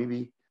 jazz ta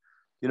maybe,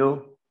 you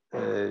know,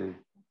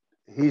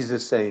 he's the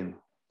same,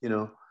 you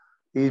know.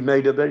 He's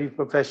made a very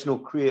professional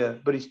career,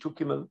 but it took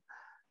him a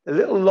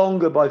little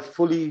longer by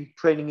fully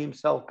training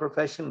himself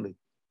professionally.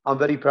 I'm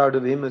very proud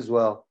of him as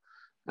well.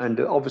 And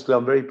obviously,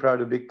 I'm very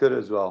proud of Bikar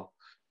as well,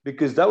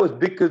 because that was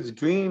Bikar's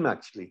dream,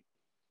 actually.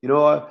 You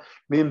know,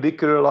 me and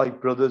Bikar are like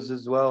brothers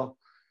as well.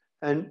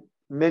 And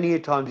many a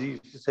times he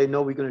used to say,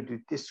 no, we're going to do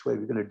it this way,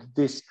 we're going to do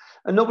this.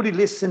 And nobody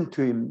listened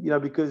to him, you know,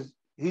 because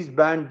his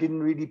band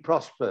didn't really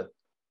prosper.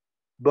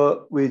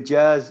 But with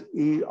jazz,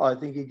 I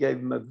think he gave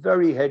him a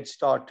very head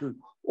start to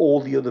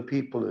all the other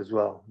people as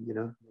well, you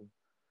know.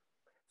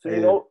 So, you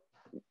know,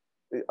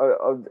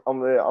 I'm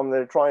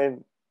going to try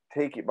and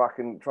take it back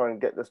and try and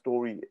get the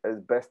story as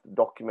best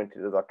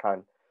documented as I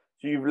can.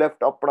 So you've left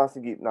Apna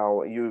Sangeet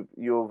now.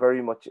 You're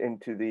very much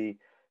into the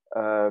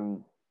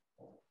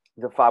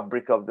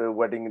fabric of the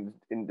wedding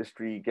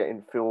industry,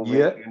 getting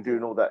filming and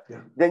doing all that.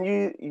 Yeah. Then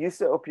you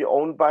set up your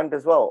own band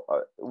as well.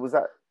 Was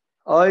that?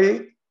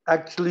 I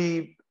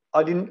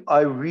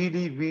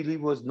really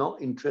was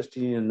not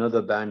interested in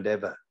another band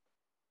ever.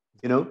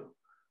 You know,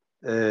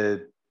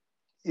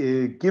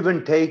 give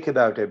and take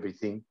about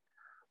everything.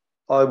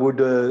 I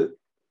would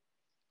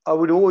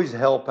always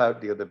help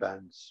out the other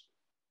bands.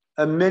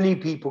 And many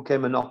people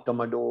came and knocked on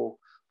my door.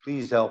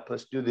 Please help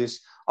us do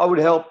this. I would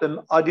help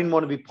them. I didn't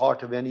want to be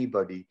part of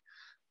anybody.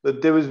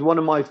 But there was one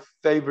of my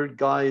favorite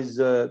guys,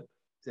 Harpal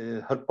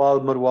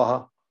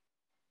Marwaha.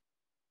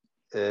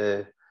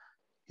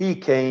 He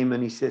came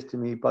and he says to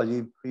me,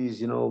 Bhaji,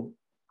 please, you know,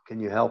 can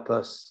you help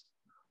us?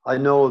 I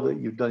know that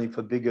you've done it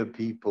for bigger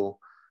people.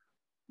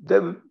 They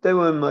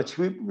weren't much.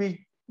 We've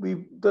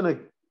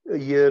done a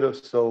year or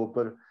so,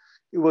 but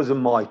it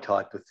wasn't my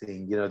type of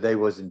thing. You know, they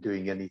wasn't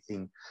doing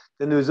anything.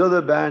 Then there was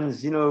other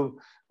bands, you know.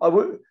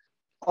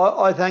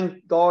 I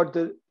thank God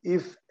that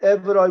if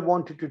ever I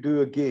wanted to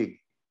do a gig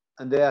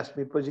and they asked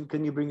me, Bhajan,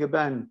 can you bring a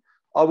band?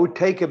 I would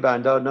take a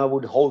band out and I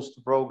would host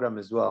the program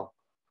as well.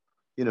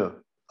 You know,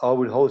 I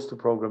would host the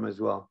program as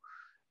well.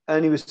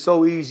 And it was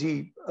so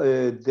easy.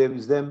 There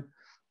was them.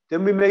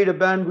 Then we made a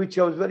band, which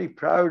I was very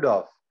proud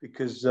of,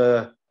 because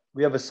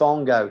we have a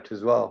song out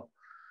as well.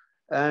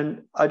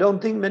 And I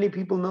don't think many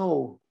people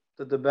know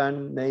that the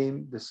band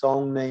name, the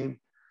song name,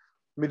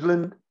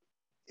 Midland,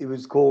 it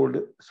was called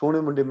Sone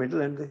Munde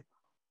Midland. It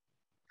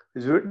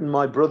was written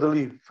my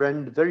brotherly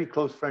friend, very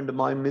close friend of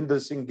mine, Minder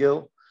Singh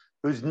Gill,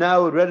 who's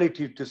now a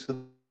relative to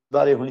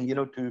Sudhare Huni, you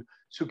know, to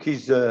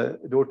Sukhi's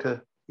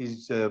daughter.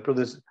 His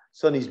brother's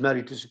son is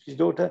married to Sukhi's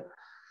daughter.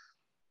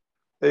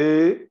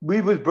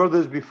 We were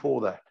brothers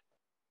before that,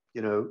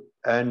 you know,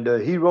 and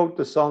he wrote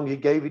the song, he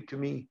gave it to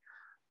me,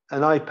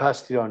 and I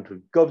passed it on to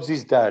him.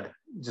 Gubsy's dad,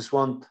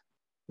 Jaswant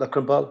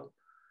Lakrampal.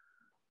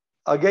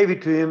 I gave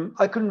it to him.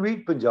 I couldn't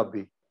read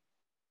Punjabi,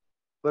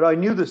 but I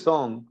knew the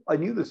song.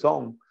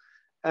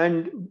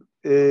 And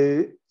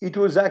it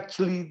was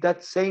actually,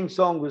 that same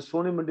song was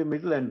Sone Munde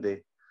Midland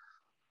De.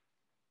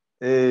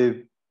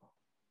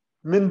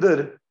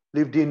 Minder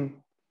lived in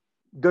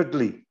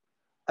Dudley.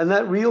 And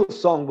that real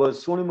song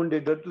was Sone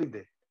Munde Dudley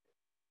De.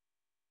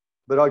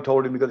 But I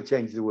told him, you've got to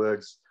change the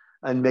words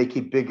and make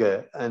it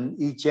bigger. And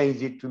he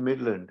changed it to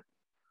Midland.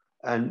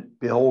 And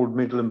behold,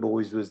 Midland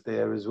Boys was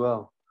there as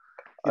well.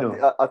 You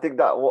know, I think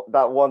that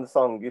one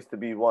song used to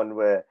be one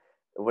where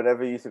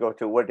whenever you used to go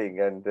to a wedding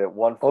and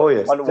one family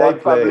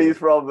is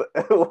from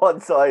one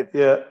side,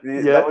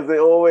 that was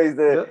always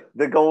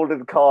the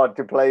golden card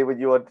to play when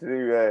you want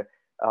to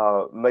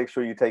make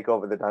sure you take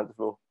over the dance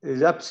floor.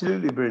 It's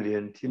absolutely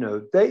brilliant. You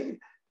know,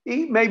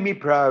 it made me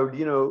proud.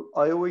 You know,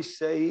 I always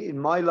say in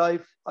my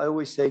life,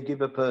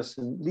 give a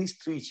person at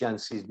least 3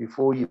 chances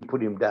before you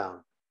put him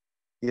down.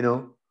 You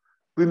know,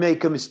 we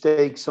make a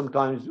mistake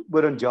sometimes,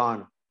 we're on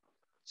John.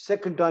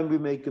 Second time we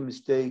make a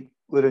mistake,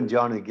 we're on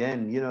John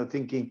again, you know,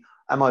 thinking,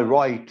 am I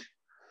right?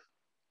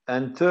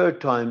 And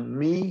third time,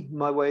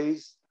 my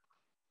ways,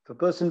 if a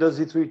person does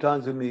it 3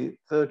 times with me,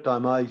 third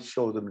time I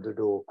show them the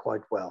door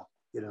quite well,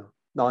 you know,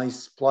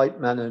 nice,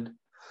 polite-mannered.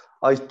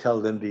 I tell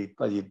them you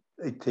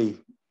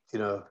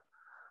know,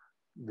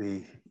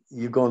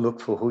 you go and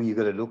look for who you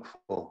got to look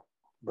for,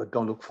 but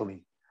don't look for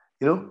me,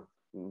 you know?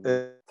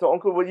 So,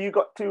 Uncle, when you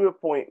got to a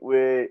point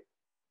where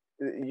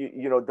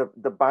you know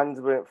the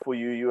bands weren't for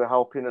you, you were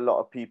helping a lot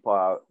of people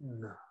out.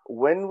 No.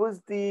 When was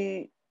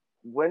the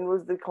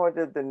kind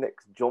of the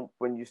next jump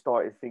when you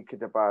started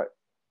thinking about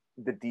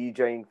the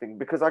DJing thing?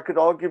 Because I could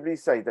arguably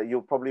say that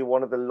you're probably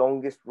one of the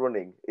longest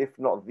running, if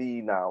not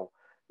the now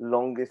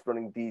longest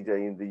running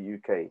DJ in the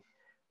UK,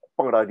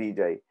 Bhangra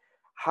DJ.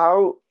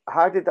 How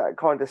did that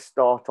kind of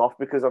start off?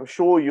 Because I'm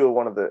sure you were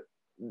one of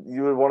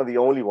the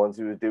only ones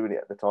who was doing it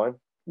at the time.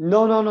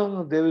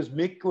 No. There was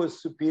Mick was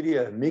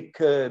superior.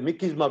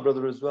 Mick is my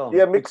brother as well.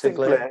 Yeah, Mick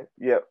Sinclair.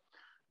 Yeah.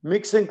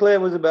 Mick Sinclair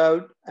was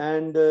about,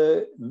 and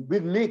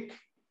with Mick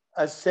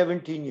as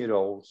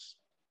 17-year-olds,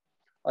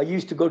 I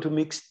used to go to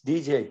Mick's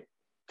DJ.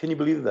 Can you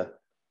believe that?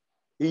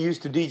 He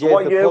used to DJ. So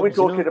what year are we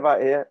talking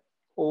about here?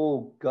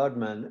 Oh God,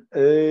 man.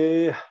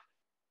 You're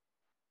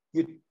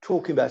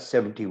talking about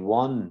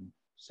 71,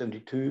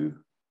 72,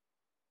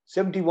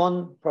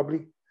 71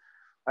 probably.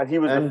 And he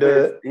was the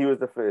first. He was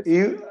the first.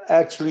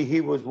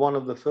 He was one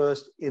of the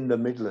first in the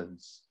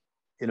Midlands.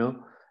 You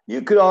know,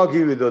 you could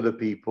argue with other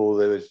people.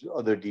 There was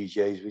other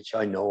DJs, which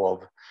I know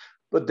of,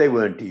 but they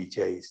weren't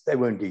DJs. They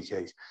weren't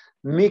DJs.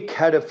 Mick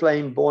had a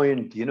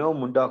flamboyant,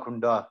 Munda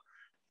Kunda,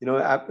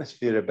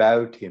 atmosphere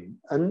about him.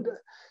 And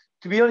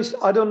to be honest,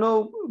 I don't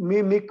know, me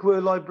and Mick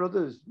were like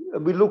brothers.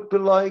 We looked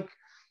alike.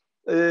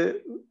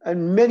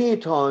 And many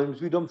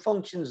times we done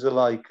functions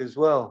alike as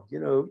well.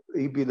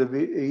 He'd be the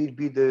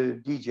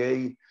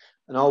DJ,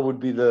 and I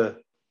would be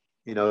the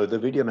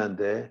video man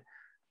there,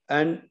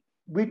 and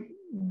we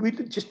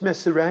just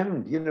mess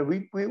around.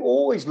 We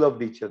always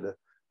loved each other,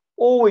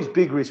 always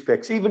big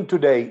respects. Even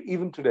today,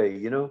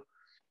 you'll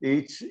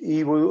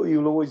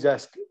always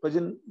ask,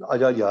 Bhajan,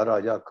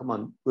 Aja, come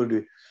on, we'll do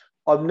it.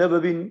 I've never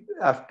been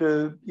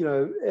after.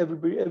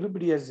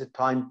 Everybody has a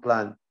time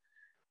plan.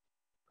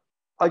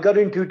 I got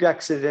into it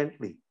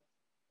accidentally.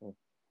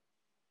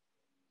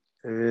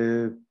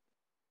 I'm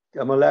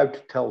allowed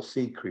to tell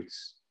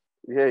secrets.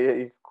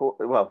 Yeah.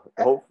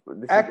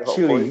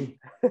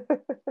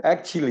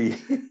 Actually,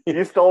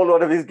 you stole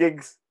one of his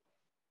gigs.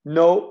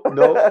 No.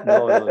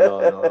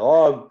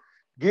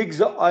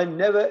 Gigs. I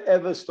never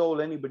ever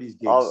stole anybody's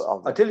gigs.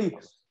 I tell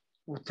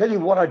you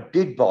what I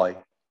did buy.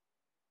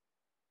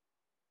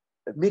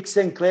 Mick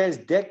St. Clair's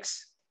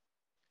decks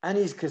and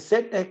his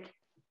cassette deck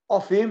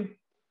off him.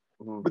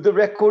 With the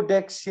record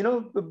decks,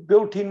 the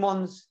built-in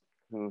ones.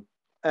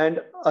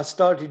 And I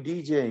started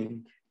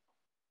DJing.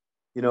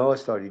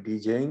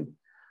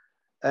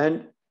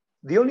 And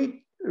the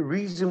only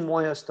reason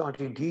why I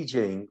started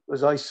DJing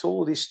was I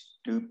saw this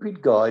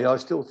stupid guy. I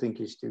still think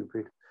he's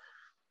stupid.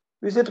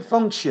 He was at a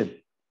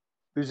function.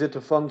 He's a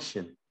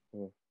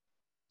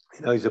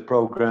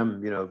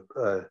program,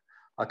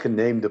 I can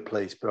name the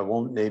place, but I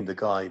won't name the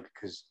guy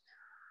because,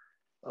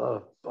 I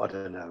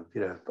don't know,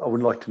 I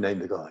wouldn't like to name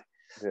the guy.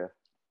 Yeah.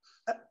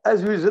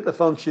 As we was at the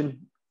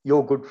function,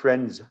 your good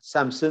friends,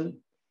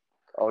 Samson.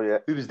 Oh, yeah.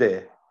 He was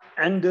there.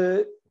 And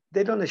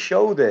they done a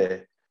show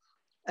there.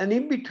 And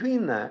in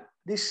between that,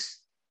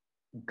 this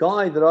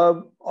guy that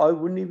I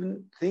wouldn't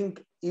even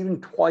think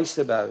even twice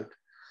about.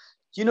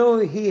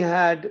 He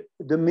had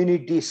the mini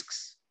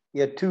discs. He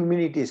had 2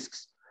 mini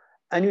discs.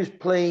 And he was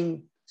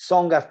playing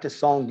song after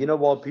song,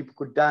 while people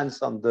could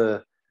dance on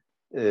the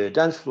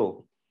dance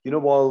floor,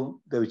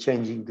 while they were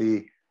changing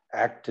the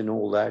act and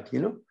all that,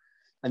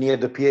 And he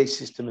had the PA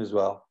system as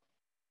well.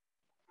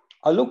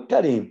 I looked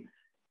at him.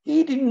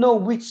 He didn't know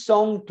which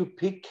song to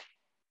pick.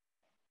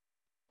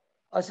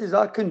 I says,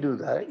 I can do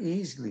that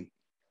easily.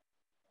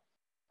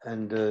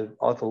 And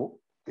I thought,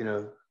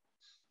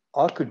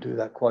 I could do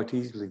that quite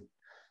easily.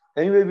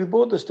 Anyway, we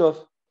bought the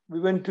stuff. We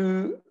went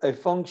to a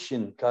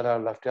function. God,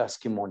 I'll have to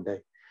ask him one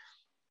day.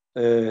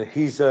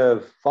 He's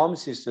a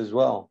pharmacist as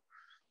well.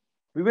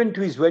 We went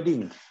to his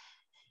wedding.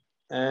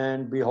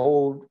 And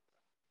behold,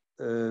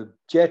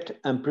 Jet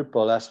and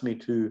Pripal asked me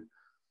to,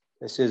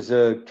 they says,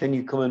 can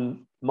you come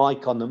and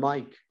mic on the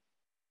mic?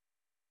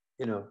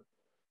 To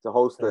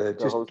host the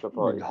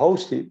party.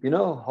 Host it.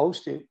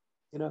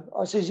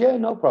 I says, yeah,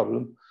 no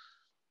problem.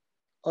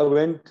 I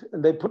went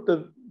and they put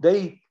the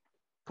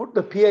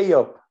PA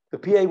up. The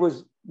PA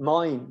was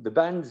mine, the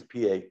band's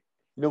PA,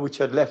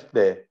 which I'd left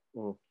there.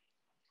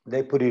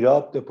 They put it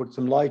up, they put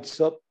some lights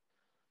up,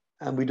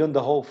 and we done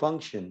the whole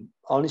function.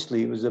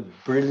 Honestly, it was a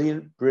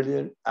brilliant,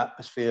 brilliant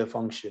atmosphere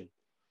function.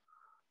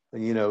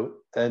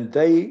 And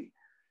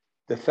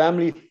the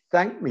family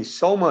thanked me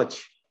so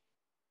much.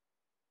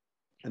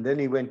 And then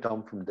he went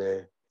on from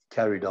there,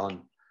 carried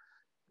on,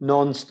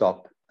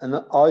 non-stop.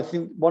 And I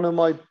think one of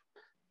my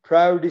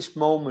proudest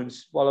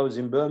moments while I was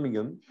in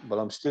Birmingham, well,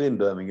 I'm still in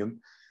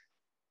Birmingham,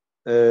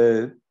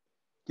 it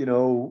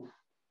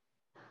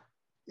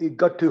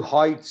got to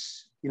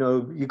heights,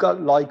 you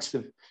got likes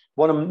of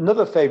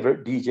another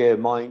favorite DJ of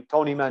mine,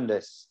 Tony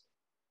Mendes.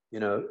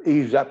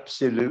 He's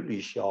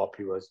absolutely sharp.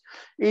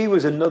 He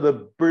was another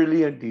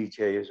brilliant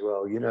DJ as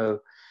well.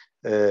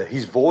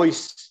 His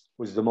voice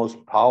was the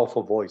most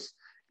powerful voice.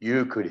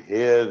 You could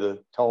hear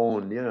the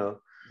tone,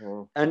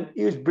 and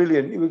he was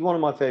brilliant. He was one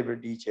of my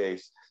favorite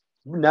DJs.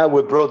 Now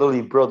we're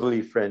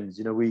brotherly friends.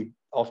 We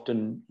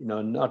often,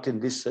 not in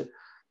this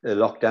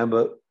lockdown,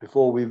 but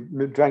before we've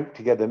drank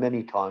together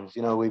many times.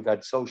 We've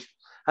had social,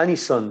 and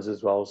his sons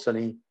as well,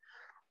 Sonny.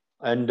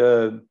 And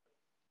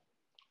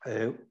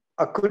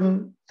I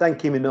couldn't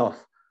thank him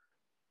enough.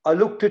 I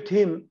looked at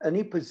him and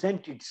he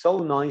presented so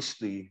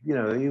nicely.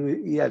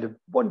 He had a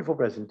wonderful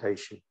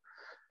presentation.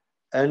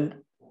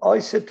 And I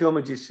said to him,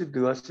 I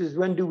says,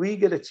 when do we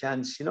get a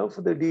chance,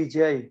 for the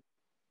DJ?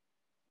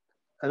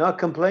 And I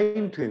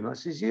complained to him. I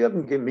says, you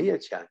haven't given me a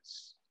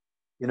chance,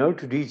 to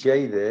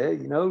DJ there,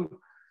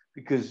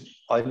 because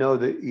I know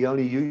that he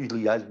only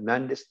usually has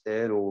Mandis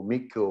there or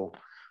Mick or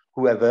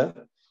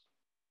whoever.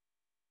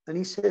 And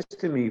he says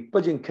to me,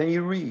 Bhajan, can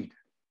you read?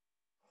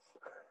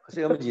 I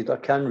say, I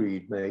can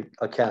read, mate.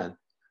 I can.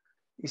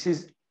 He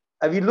says,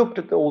 have you looked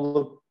at all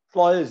the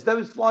flyers? There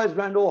was flyers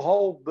around all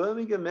whole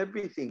Birmingham,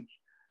 everything.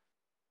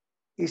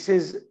 He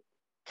says,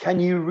 can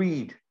you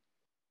read?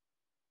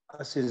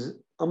 I says,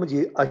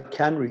 Amaji, I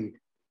can read.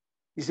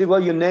 He said,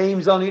 well, your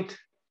name's on it,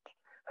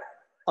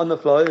 on the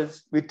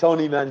flyers with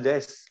Tony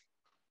Mendes.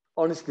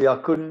 Honestly, I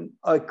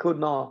could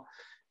not.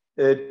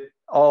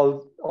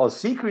 I'll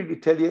secretly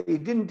tell you, he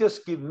didn't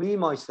just give me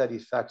my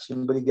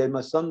satisfaction, but he gave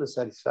my son the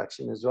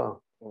satisfaction as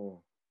well.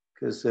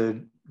 Because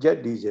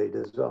Jet DJ'd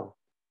as well,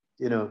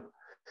 you know.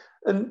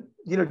 And,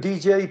 you know,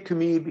 DJ to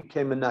me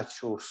became a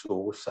natural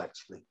source,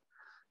 actually,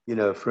 you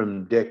know,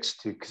 from decks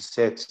to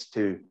cassettes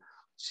to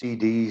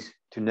CDs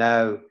to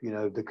now, you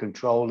know, the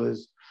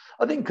controllers.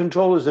 I think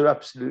controllers are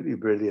absolutely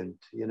brilliant,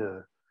 you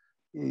know.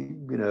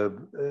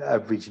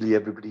 Averagely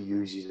everybody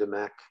uses a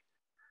Mac.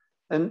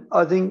 And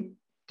I think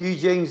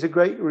DJing is a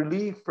great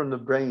relief from the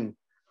brain.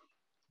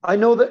 I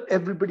know that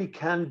everybody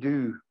can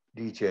do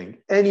DJing.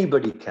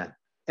 Anybody can.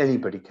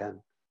 Anybody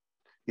can.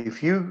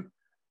 The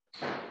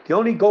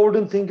only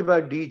golden thing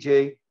about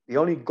DJ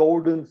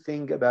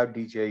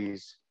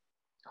is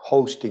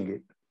hosting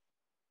it.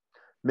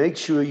 Make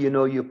sure you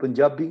know your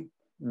Punjabi.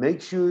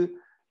 Make sure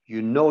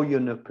you know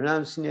your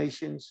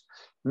pronunciations.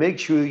 Make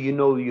sure you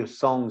know your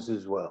songs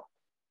as well.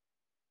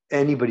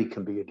 Anybody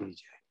can be a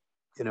DJ,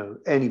 you know,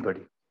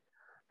 anybody.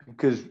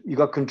 Because you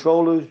got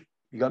controllers,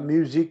 you got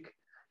music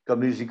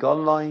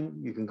online,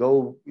 you can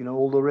go, you know,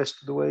 all the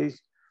rest of the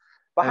ways.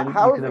 But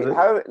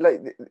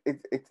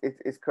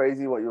it's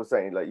crazy what you're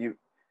saying. Like you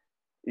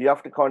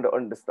have to kind of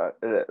understand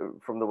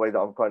from the way that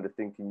I'm kind of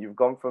thinking. You've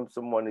gone from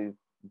someone who's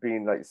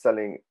been like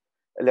selling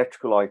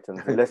electrical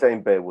items, let's say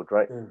in Bearwood,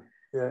 right?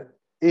 Yeah.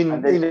 In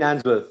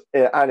Answorth.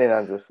 Yeah, and in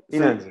Answorth.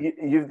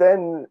 You've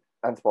then,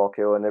 and Spark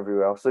Hill and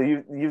everywhere else. So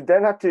you've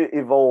then had to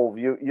evolve.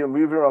 You're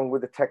moving around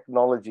with the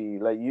technology.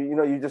 Like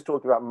you just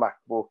talked about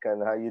MacBook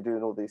and how you're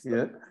doing all these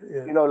stuff.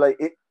 Yeah. You know, like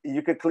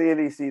you could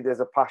clearly see there's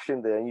a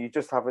passion there, and you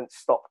just haven't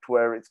stopped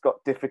where it's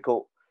got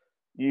difficult.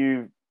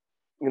 You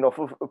know,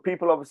 for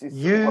people obviously,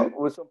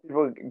 with some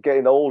people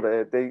getting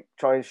older, they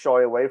try and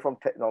shy away from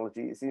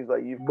technology. It seems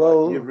like you've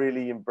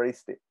really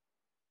embraced it.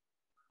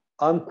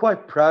 I'm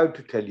quite proud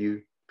to tell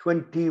you,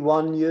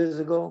 21 years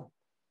ago,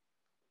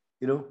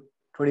 you know,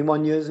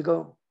 21 years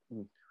ago,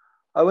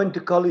 I went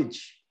to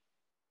college.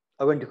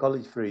 I went to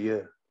college for a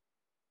year.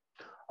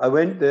 I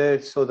went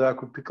there so that I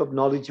could pick up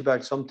knowledge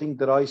about something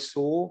that I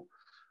saw,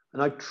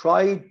 and I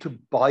tried to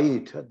buy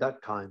it at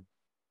that time.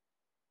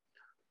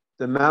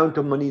 The amount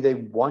of money they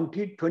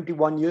wanted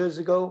 21 years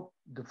ago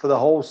for the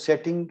whole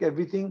setting,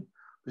 everything,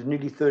 was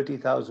nearly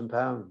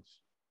 £30,000.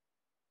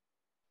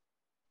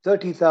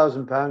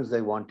 £30,000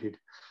 they wanted.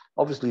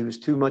 Obviously, it was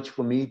too much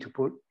for me to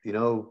put, you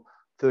know,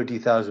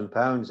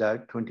 £30,000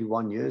 out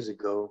 21 years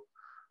ago.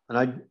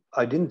 And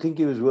I didn't think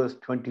it was worth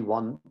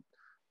 21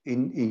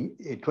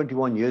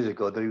 years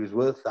ago, that it was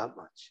worth that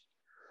much.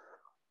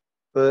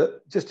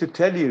 But just to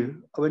tell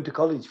you, I went to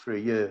college for a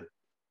year.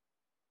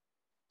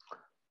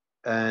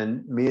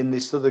 And me and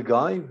this other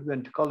guy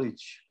went to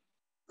college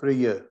for a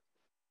year.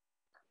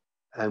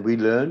 And we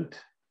learned,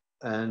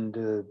 and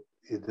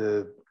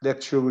the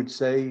lecturer would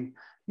say,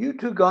 you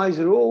two guys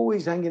are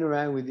always hanging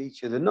around with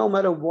each other, no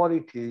matter what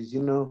it is,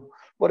 you know,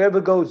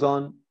 whatever goes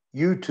on,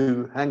 you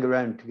two hang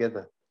around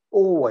together,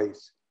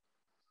 always.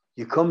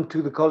 You come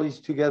to the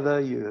college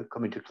together, you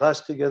come into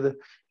class together,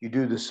 you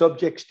do the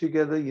subjects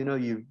together, you know,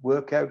 you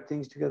work out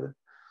things together.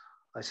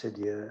 I said,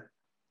 yeah.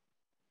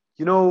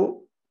 You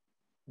know,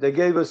 they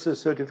gave us the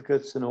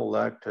certificates and all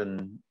that,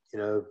 and, you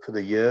know, for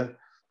the year.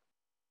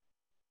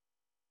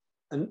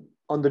 And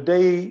on the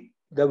day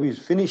that we was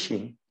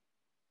finishing,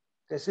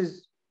 they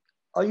says,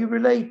 are you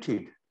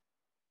related?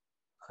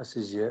 I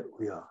says, yeah,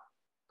 we are.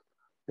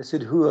 They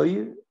said, who are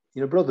you?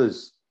 You know,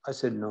 brothers. I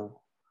said,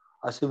 no.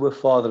 I said, we're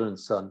father and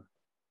son.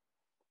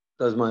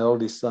 That was my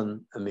oldest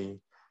son and me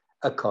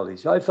at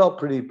college. I felt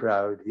pretty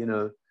proud, you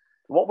know.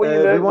 What were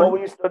you learning? What were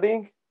you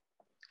studying?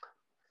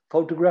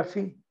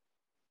 Photography.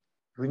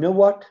 You know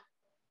what?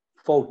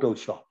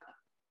 Photoshop.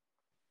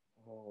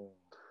 Oh.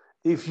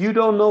 If you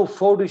don't know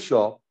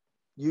Photoshop,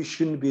 you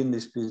shouldn't be in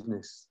this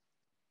business.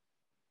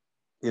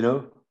 You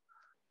know,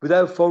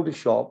 without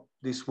Photoshop,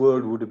 this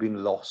world would have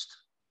been lost.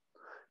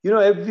 You know,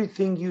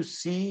 everything you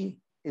see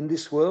in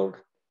this world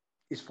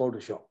is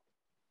Photoshop.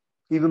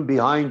 Even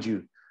behind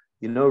you,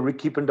 you know,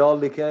 Ricky Pandal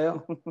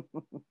Likaya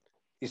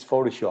is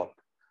Photoshop.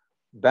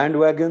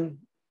 Bhandwagon,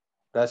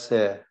 that's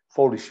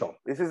Photoshop.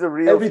 This is a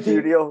real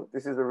studio.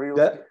 This is a real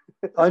studio.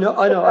 I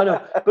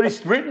know. But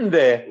it's written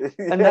there,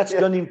 and that's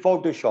done in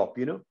Photoshop,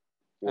 you know.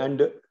 Yeah. And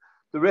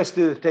the rest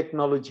of the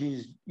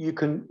technologies,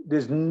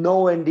 there's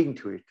no ending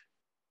to it.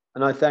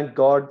 And I thank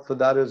God for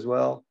that as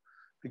well,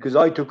 because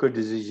I took a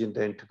decision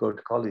then to go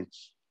to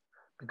college.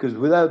 Because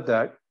without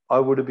that, I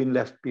would have been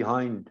left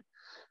behind.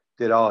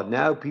 There are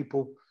now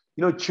people,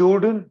 you know,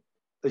 children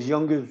as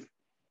young as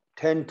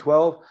 10,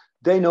 12,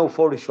 they know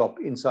Photoshop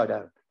inside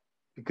out,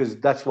 because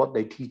that's what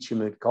they teach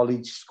them at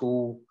college,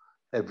 school,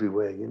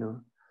 everywhere, you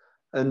know.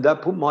 And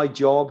that put my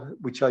job,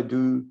 which I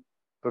do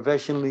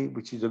professionally,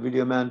 which is a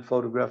video man,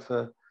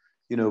 photographer,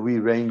 you know, we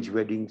arrange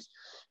weddings.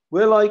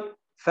 We're like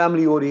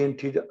family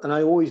oriented, and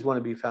I always want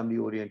to be family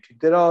oriented.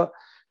 There are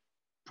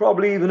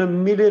probably even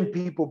 1,000,000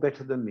 people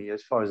better than me,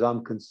 as far as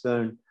I'm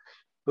concerned.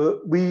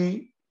 But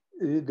the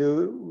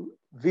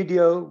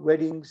video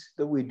weddings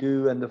that we do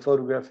and the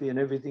photography and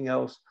everything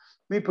else,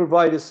 we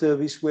provide a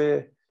service where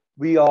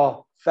we are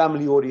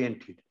family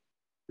oriented.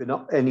 We're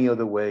not any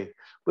other way.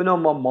 We're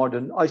not more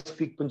modern. I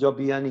speak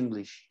Punjabi and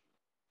English.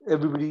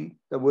 Everybody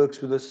that works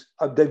with us,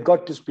 they've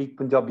got to speak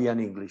Punjabi and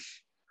English.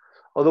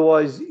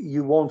 Otherwise,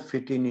 you won't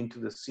fit into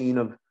the scene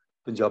of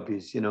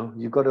Punjabis.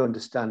 You've got to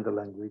understand the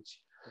language.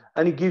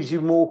 And it gives you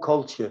more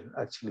culture,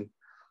 actually.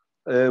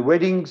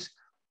 Weddings,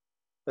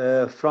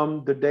 from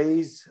the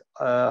days,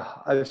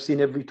 I've seen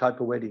every type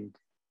of wedding.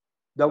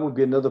 That would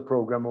be another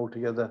program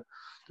altogether.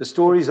 The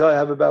stories I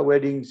have about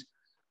weddings,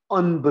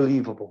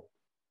 unbelievable.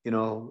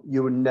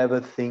 You would never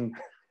think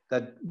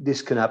that this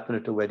can happen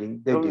at a wedding.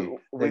 They do.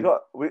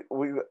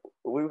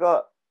 We've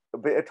got a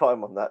bit of time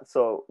on that.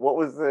 So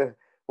what's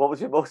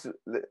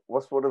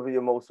one of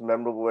your most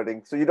memorable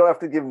weddings? So you don't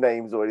have to give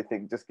names or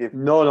anything. Just give.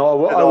 No,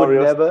 I would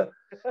never.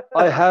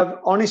 I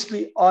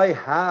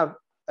have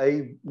a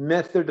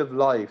method of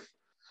life.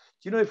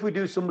 If we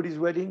do somebody's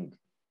wedding,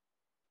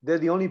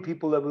 they're the only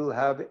people that will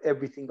have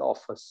everything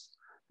off us.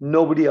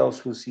 Nobody else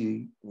will see,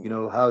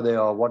 how they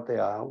are, what they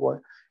are,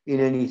 in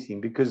anything.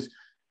 Because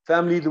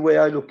family, the way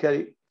I look at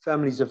it,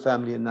 family's a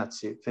family, and that's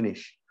it.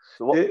 Finish.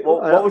 So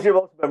what was your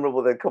most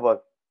memorable then? Come on.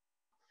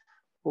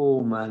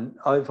 Oh man,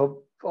 I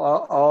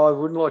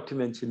wouldn't like to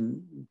mention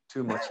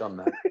too much on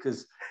that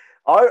because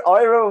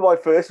I remember my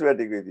first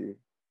wedding with you.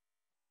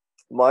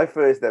 My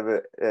first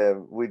ever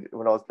when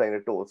I was playing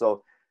a tour.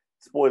 So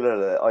spoiler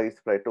alert, I used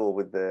to play a tour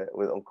with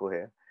Uncle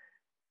here.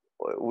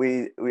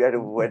 We had a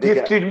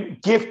wedding.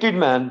 Gifted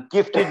man.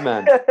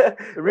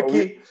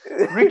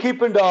 Ricky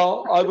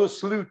Pandal, I will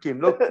salute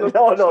him. Look,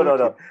 no.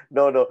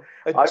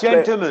 A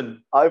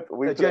gentleman.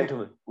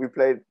 We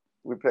played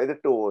the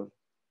tour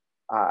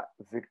at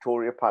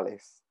Victoria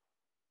Palace.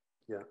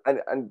 Yeah.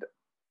 And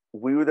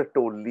we were the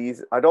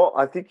Tollies.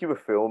 I think you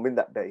were filming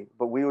that day,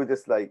 but we were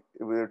just like,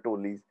 we were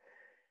Tollies.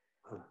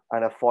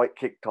 And a fight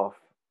kicked off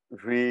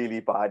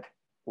really bad.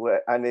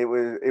 And it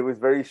was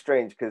very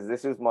strange because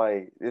this was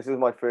my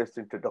first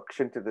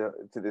introduction to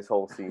this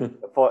whole scene.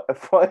 A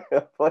fight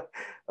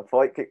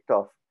kicked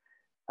off,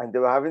 and they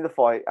were having the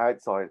fight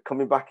outside,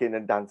 coming back in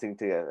and dancing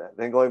together,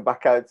 then going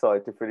back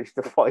outside to finish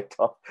the fight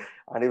off.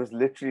 And it was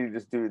literally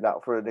just doing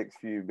that for the next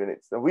few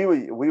minutes. And we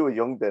were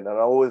young then, and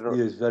I always remember.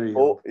 He was very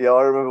young. Yeah,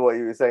 I remember what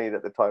you were saying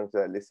at the time.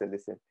 So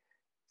listen,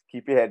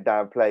 keep your head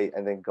down, play,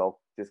 and then go.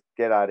 Just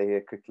get out of here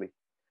quickly.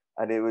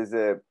 And it was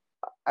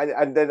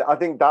and then I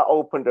think that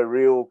opened a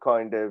real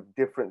kind of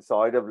different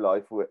side of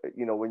life. Where,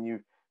 when you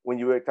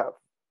worked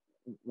out,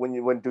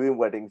 when doing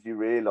weddings, you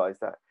realize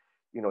that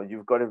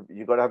you've got to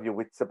have your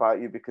wits about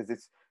you because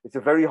it's a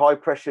very high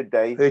pressure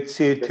day. It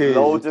is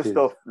loads of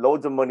stuff,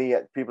 loads of money.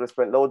 People have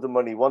spent loads of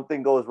money. One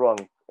thing goes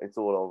wrong, it's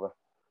all over.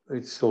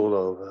 It's all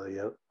over.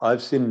 Yeah,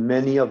 I've seen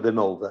many of them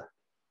over.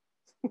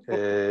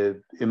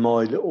 In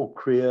my little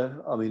career,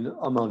 I mean,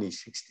 I'm only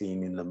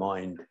 16 in the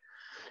mind.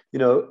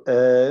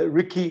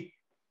 Ricky,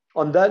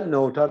 on that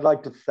note, I'd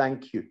like to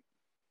thank you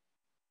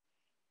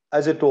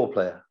as a tour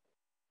player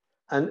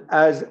and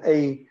as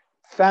a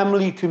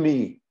family to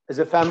me.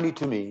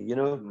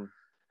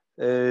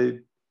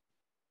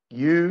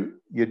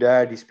 Your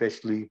dad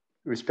especially,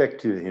 respect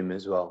to him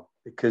as well,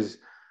 because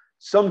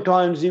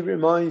sometimes it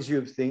reminds you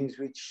of things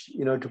which,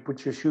 to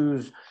put your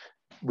shoes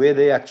where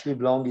they actually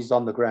belong is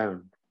on the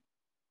ground.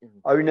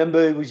 I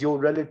remember it was your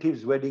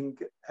relative's wedding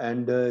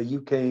and you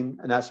came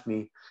and asked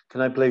me,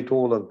 can I play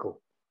toll, Uncle?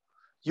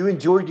 You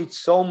enjoyed it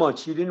so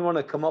much. You didn't want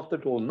to come off the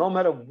toll. No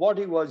matter what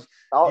it was,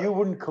 you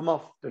wouldn't come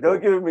off the toll.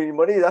 Don't give me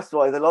money. That's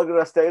why. The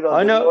longer I stayed on.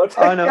 I know. No.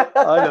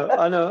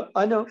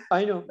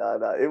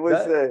 It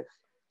was,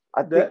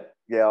 I think,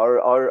 yeah,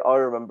 I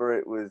remember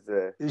it was.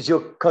 It was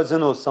your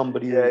cousin or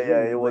somebody.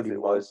 Yeah, it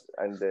was.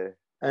 And then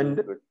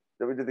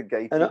we did the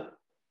gate.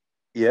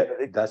 Yeah,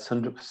 that's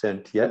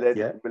 100%.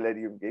 Yeah.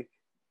 Millennium gig.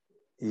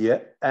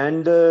 Yeah,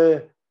 and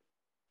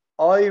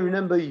I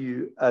remember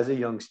you as a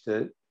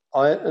youngster.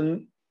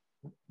 And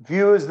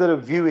viewers that are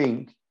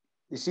viewing,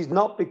 this is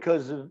not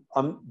because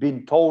I'm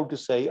being told to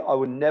say I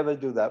would never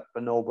do that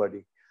for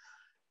nobody.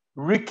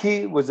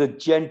 Ricky was a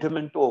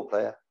gentleman tour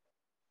player,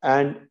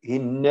 and he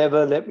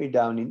never let me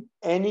down in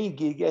any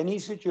gig, any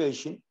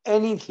situation,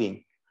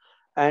 anything.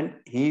 And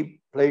he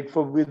played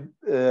with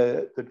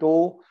the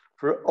tour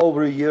for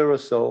over a year or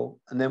so.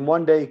 And then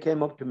one day he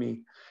came up to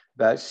me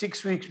about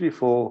 6 weeks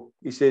before.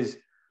 He says,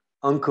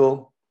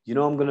 Uncle,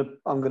 I'm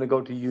gonna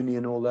go to uni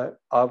and all that.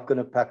 I'm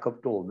gonna pack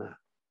up tour now.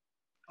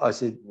 I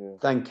said,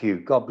 Thank you.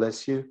 God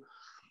bless you.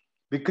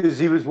 Because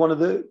he was one of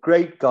the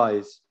great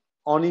guys,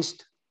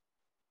 honest,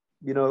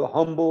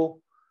 humble.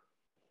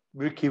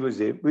 Ricky was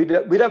it. We'd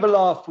have a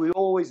laugh. We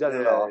always had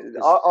a laugh.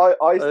 I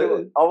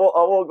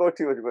won't go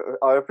too much, but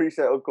I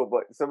appreciate Uncle.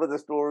 But some of the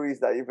stories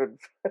that even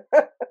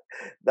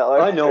that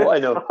I know. I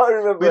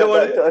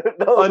remember.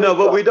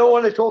 But we don't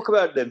want to talk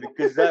about them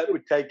because that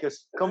would take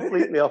us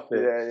completely off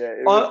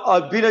there.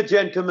 I've been a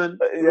gentleman.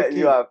 Ricky,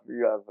 you have.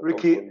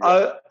 Ricky,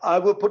 Uncle, I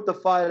will put the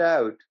fire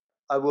out.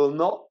 I will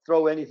not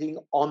throw anything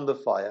on the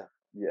fire.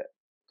 Yeah.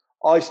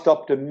 I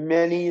stopped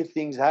many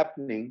things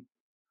happening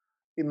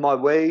in my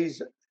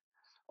ways.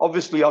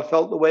 Obviously, I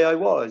felt the way I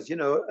was,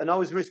 and I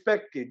was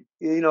respected.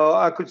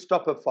 I could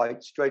stop a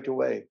fight straight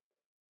away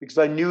because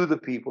I knew the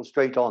people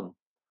straight on.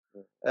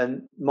 And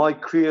my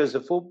career as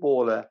a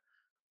footballer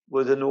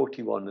was a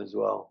naughty one as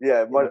well.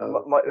 Yeah,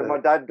 my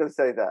dad does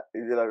say that.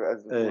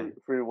 As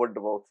through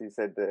Wonderwalks, he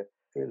said the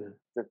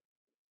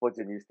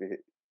Bhajan used to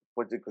hit.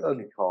 Bhajan could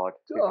kick hard.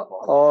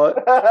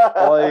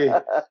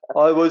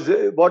 I was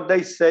what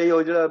they say.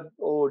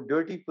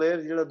 Dirty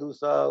players.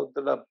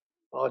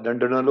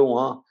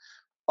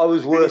 I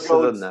was worse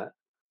than that.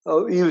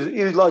 He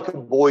was like a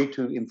boy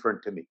in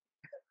front of me.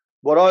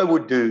 What I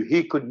would do,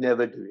 he could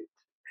never do it.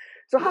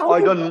 So how are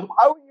you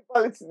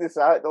balancing this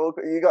out though?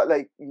 You got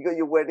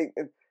your wedding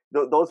and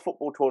those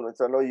football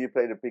tournaments. I know you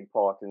played a big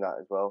part in that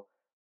as well.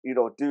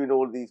 Doing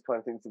all these kind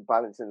of things and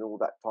balancing all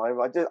that time.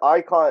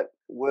 I can't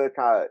work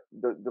out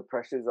the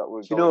pressures that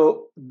were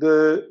going.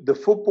 The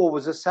football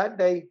was a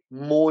Saturday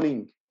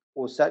morning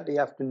or Saturday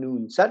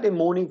afternoon. Saturday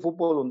morning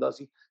football hunda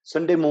si.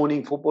 Sunday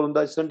morning football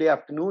hunda si. Sunday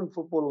afternoon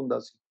football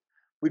hunda si.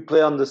 We'd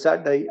play on the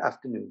Saturday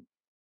afternoon.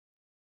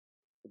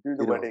 Do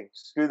the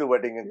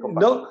wedding and come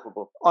back to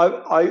football.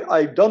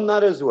 I've done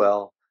that as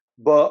well.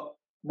 But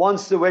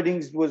once the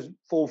weddings was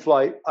full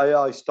flight,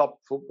 I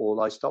stopped football.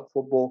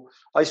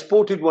 I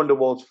sported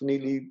Wonderwalls for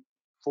nearly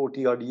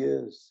 40 odd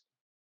years.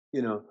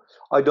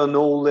 I done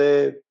all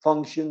their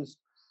functions,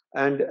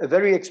 and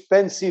very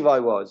expensive I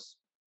was.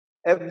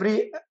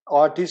 Every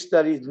artist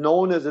that is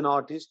known as an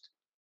artist,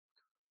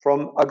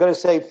 I gotta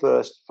say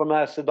first, from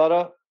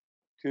Asadara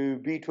to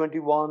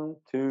B21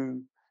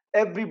 to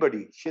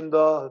everybody,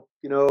 Shinda,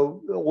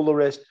 all the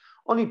rest.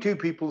 Only 2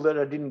 people that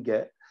I didn't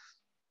get.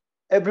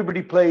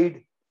 Everybody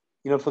played,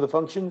 for the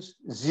functions,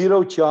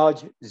 0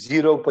 charge,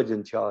 0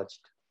 Bhajan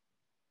charged.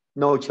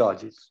 No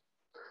charges.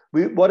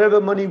 Whatever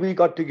money we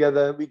got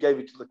together, we gave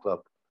it to the club.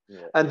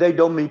 Yeah. And they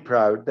done me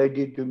proud. They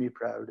did do me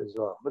proud as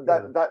well. But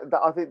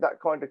that I think that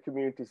kind of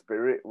community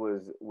spirit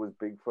was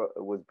big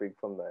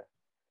from there.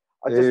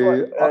 I just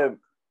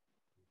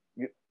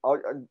I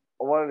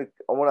want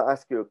to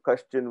ask you a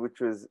question, which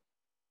was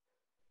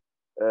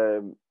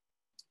there's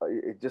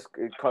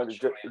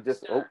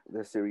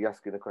Siri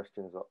asking a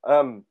question as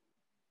well.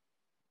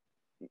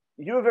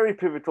 You were very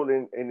pivotal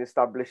in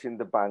establishing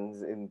the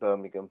bands in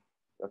Birmingham.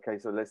 Okay,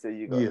 so let's say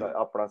you got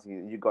Apna,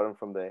 you got them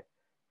from there.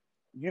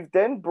 You've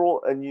then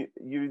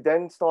you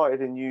then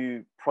started a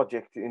new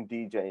project in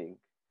DJing,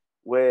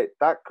 where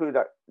that could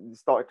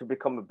start to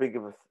become a bit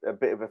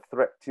of a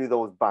threat to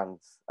those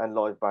bands and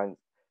live bands.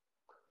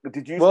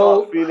 Did you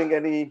start feeling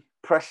any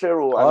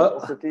pressure or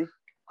animosity?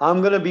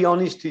 I'm going to be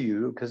honest to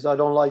you because I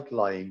don't like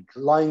lying.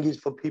 Lying is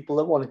for people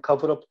that want to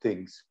cover up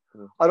things.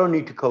 I don't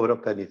need to cover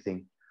up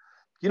anything.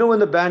 When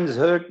the bands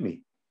hurt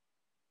me,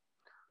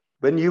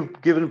 when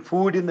you've given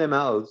food in their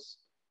mouths,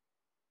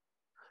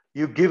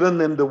 you've given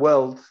them the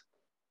wealth,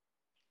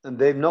 and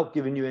they've not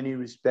given you any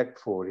respect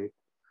for it.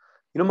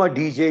 My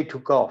DJ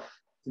took off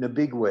in a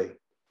big way.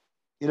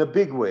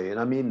 And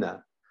I mean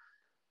that.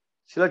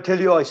 Shall I tell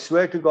you, I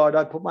swear to God,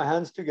 I put my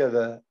hands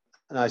together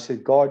and I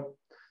said, God,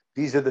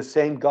 these are the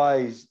same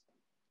guys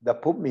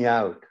that put me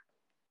out.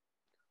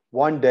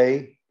 One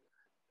day,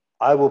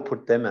 I will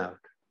put them out,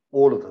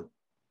 all of them.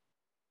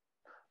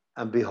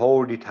 And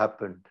behold, it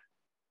happened.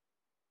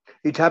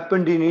 It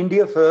happened in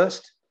India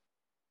first.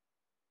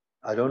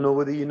 I don't know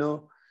whether you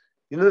know.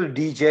 The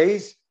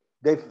DJs,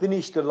 they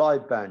finished the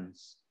live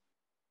bands.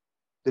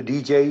 The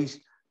DJs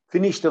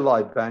finished the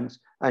live bands.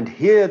 And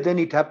here, then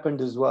it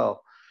happened as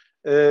well.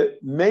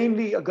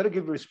 Mainly, I've got to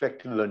give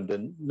respect to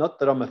London. Not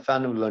that I'm a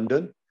fan of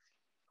London.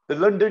 The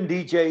London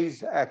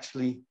DJs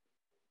actually,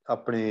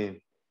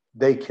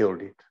 they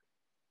killed it.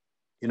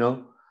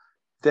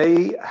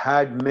 They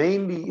had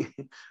mainly,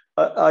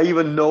 I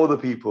even know the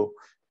people,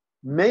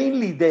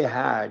 mainly they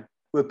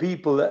were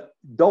people that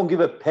don't give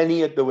a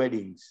penny at the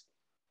weddings.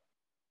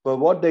 But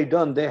what they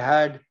done, they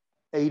had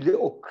a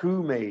little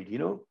crew made,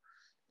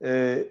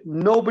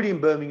 nobody in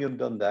Birmingham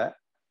done that.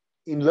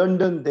 In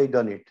London, they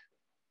done it.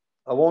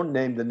 I won't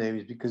name the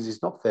names because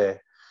it's not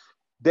fair.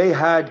 They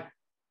had,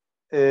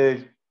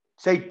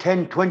 say,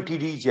 10, 20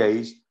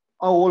 DJs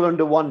all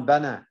under one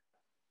banner,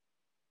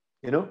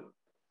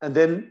 And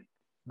then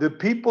the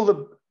people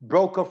that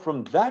broke off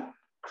from that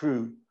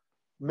crew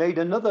made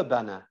another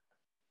banner.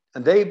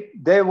 And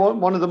they were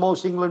one of the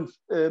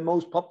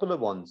most popular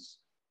ones,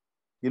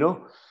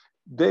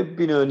 They've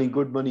been earning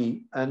good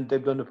money and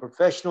they've done a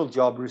professional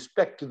job.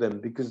 Respect to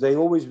them because they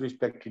always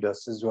respected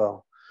us as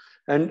well.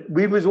 And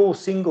we was all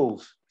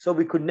singles, so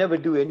we could never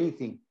do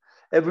anything.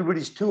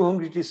 Everybody's too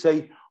hungry to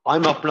say,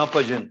 I'm Apna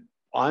Bhajan,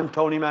 I'm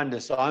Tony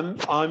Mandis, I'm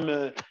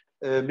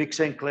Mick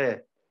St.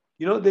 Clair.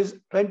 There's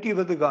plenty of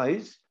other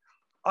guys.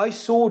 I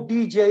saw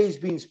DJs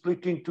being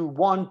split into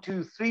 1,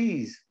 2,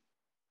 3s.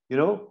 They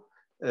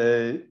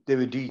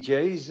were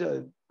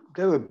DJs.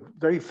 They were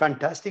very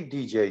fantastic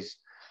DJs.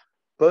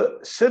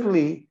 But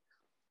suddenly,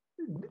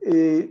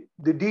 the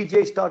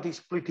DJs started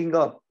splitting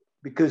up.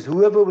 because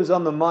whoever was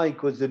on the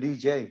mic was the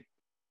DJ.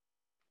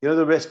 You know,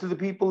 the rest of the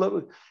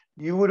people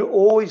you would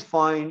always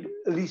find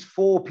at least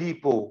 4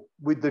 people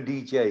with the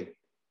DJ.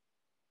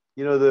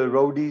 You know, the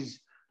roadies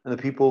and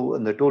the people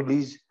and the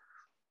toddlies.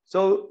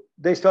 So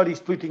they started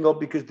splitting up,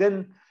 because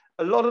then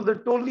a lot of the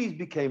toddlies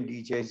became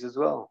DJs as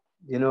well.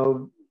 You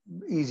know,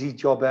 easy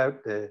job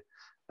out there.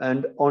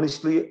 And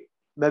honestly,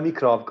 Memi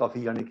Krav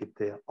Coffee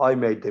I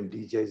made them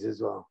DJs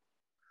as well,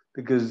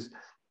 because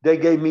they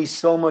gave me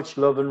so much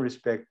love and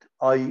respect.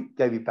 I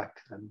gave it back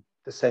to them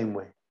the same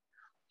way.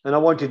 And I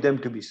wanted them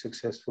to be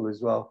successful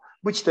as well,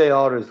 which they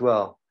are as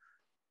well.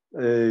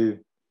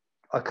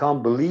 I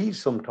can't believe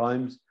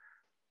sometimes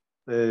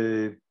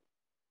a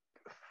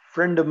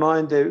friend of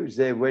mine, it was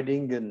their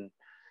wedding, and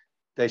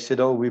they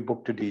said, oh, we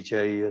booked a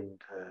DJ. And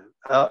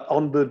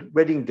on the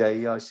wedding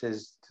day, I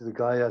says to the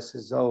guy, I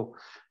says, oh,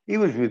 he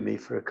was with me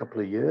for a couple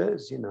of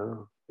years, you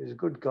know. He's a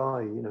good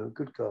guy, you know,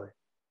 good guy.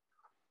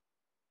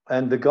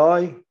 And the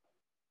guy,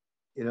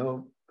 you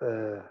know,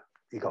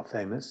 he got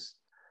famous.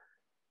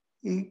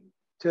 He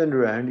turned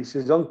around, he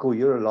says, uncle,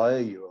 you're a liar,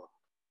 you are.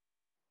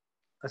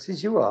 I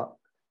says, you are?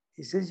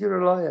 He says,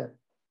 you're a liar.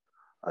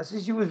 I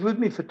says, you was with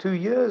me for 2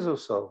 years or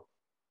so.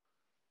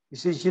 He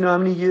says, you know how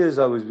many years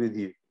I was with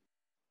you?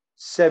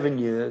 7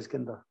 years,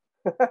 Ganda.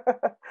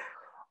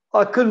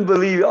 I couldn't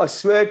believe it. I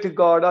swear to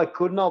God, I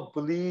could not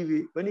believe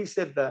it. When he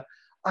said that,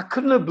 I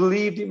couldn't have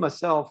believed it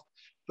myself.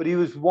 But he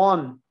was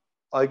one,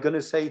 I'm going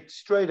to say it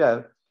straight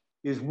out,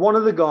 he was one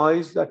of the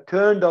guys that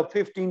turned up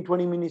 15,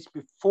 20 minutes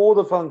before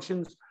the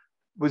functions,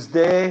 was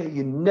there.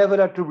 You never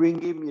had to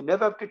ring him. You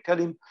never have to tell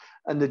him.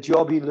 And the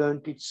job, he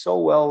learned it so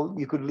well,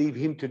 you could leave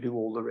him to do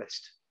all the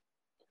rest.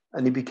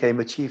 And he became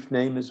a chief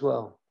name as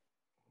well,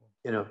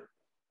 you know.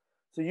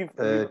 So you've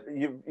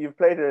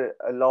played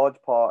a large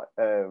part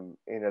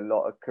in a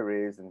lot of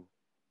careers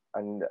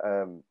and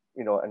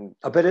you know, and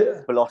I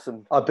better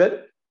blossomed. I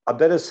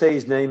better say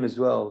his name as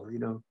well. You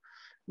know,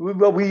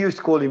 we used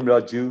to call him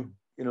Raju.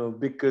 You know,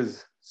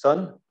 because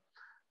son,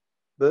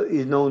 but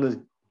he's known as,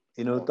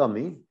 you know,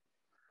 Tommy.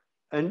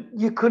 And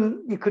you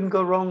couldn't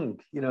go wrong.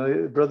 You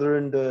know, brother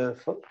and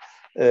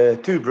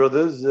 2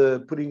 brothers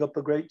putting up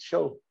a great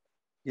show.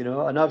 You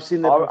know, and I've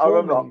seen them perform. I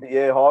remember,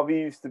 yeah, Harvey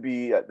used to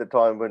be at the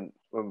time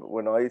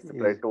when I used to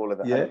play taller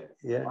than that.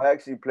 Yeah. I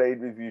actually played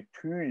with you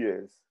 2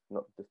 years,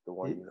 not just the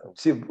one. You know.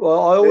 See, well,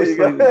 I always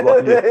thought it was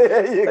 1 year.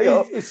 There you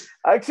go.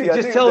 Actually, it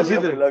just tells you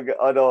that.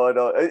 I know.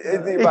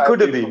 It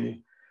could have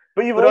been.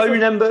 But I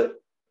remember.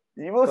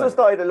 You've also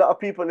started a lot of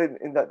people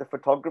in that the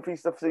photography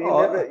stuff, so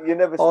you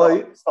never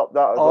stop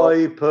that as well.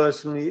 I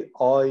personally,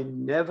 I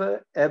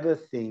never ever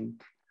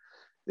think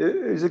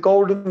it's a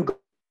golden.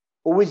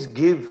 Always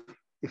give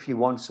if you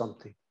want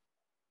something.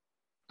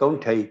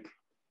 Don't take.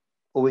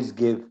 Always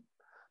give.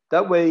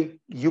 That way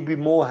you'll be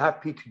more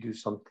happy to do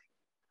something,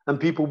 and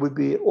people will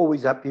be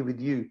always happy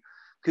with you,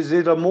 because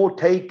there are more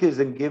takers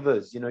than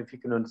givers. You know, if you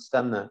can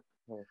understand that.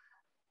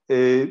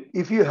 Yeah.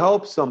 If you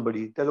help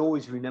somebody, they'll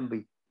always remember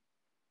you.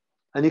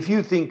 And if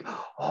you think,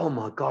 oh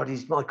my God,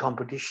 he's my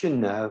competition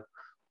now,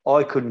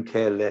 I couldn't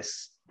care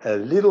less, a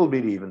little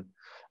bit even.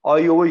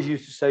 I always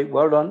used to say,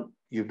 well done,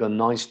 you've done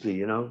nicely,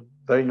 you know,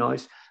 very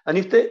nice. And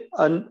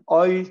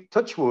I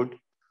touch wood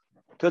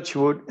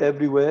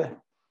everywhere.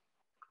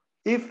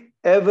 If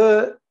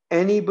ever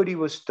anybody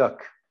was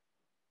stuck,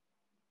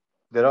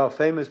 there are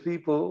famous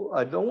people,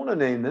 I don't want to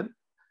name them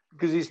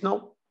because it's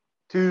not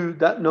to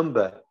that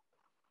number.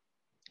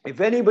 If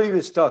anybody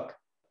was stuck,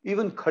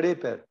 even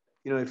Khadeper,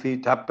 you know, if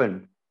it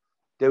happened,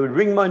 they would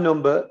ring my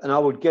number and I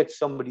would get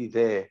somebody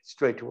there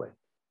straight away.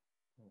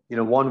 You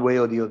know, one way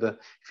or the other,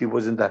 if he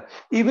wasn't there.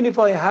 Even if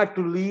I had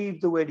to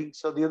leave the wedding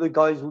so the other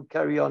guys would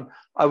carry on,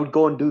 I would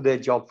go and do their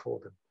job for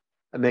them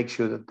and make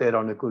sure that they're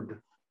on a good,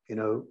 you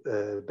know,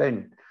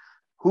 bend.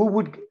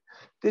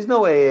 There's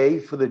no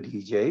AA for the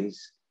DJs,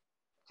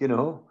 you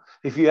know.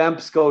 If your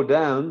amps go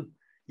down,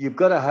 you've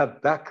got to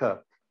have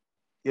backup.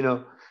 You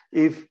know,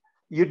 if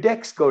your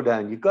decks go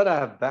down, you've got to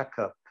have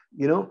backup,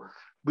 you know.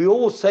 We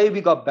all say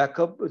we got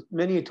backup, but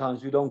many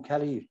times we don't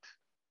carry it.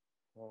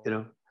 You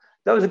know,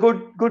 that was a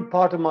good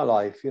part of my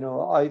life. You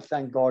know, I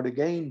thank God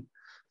again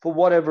for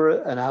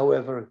whatever and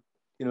however,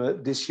 you know,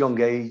 at this young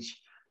age,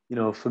 you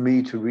know, for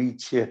me to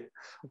reach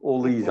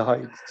all these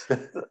heights.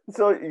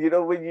 So, you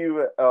know, when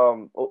you,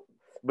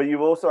 but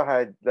you've also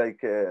had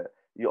like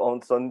your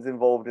own sons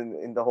involved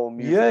in the whole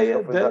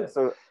music stuff.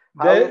 So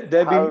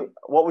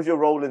what was your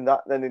role in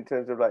that then, in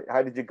terms of like,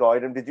 how did you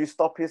guide them? Did you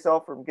stop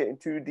yourself from getting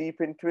too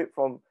deep into it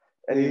from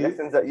any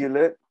lessons that you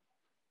learned?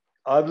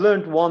 I've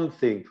learned one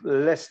thing, a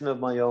lesson of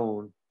my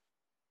own.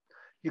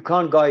 You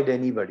can't guide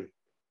anybody.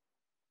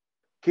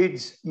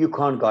 Kids, you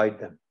can't guide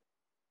them.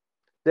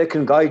 They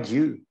can guide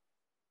you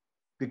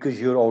because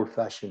you're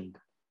old-fashioned,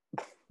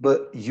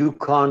 but you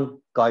can't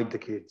guide the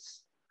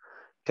kids.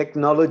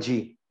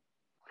 Technology.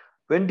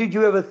 When did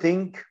you ever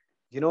think,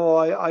 you know,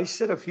 I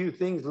said a few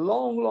things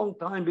long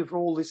time before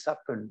all this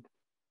happened.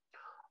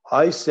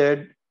 I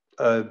said,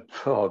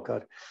 oh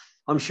God,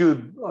 I'm sure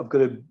I've got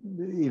to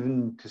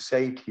even to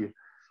say to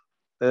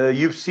you,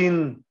 you've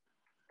seen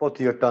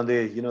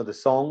Potiyatande, the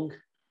song,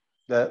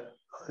 the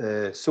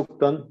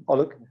Suktan,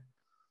 Oluk.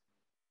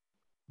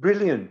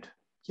 Brilliant.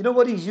 You know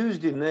what he's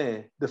used in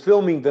there? The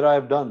filming that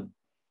I've done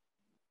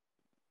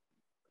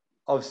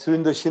of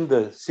Surinder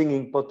Shinde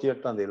singing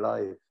Potiyatande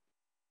live.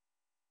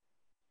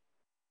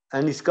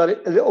 And he's got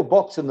a little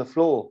box on the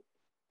floor.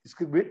 He's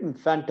written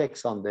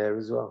Fantex on there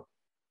as well.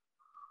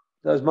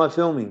 That was my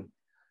filming.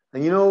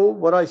 And you know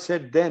what I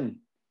said then?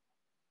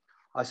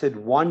 I said,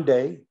 one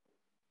day,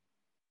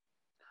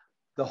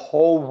 the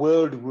whole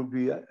world will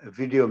be a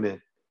video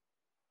man.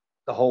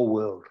 The whole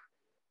world.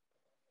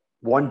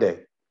 One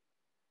day.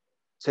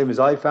 Same as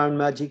I found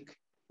magic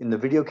in the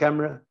video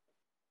camera,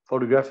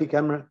 photography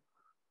camera.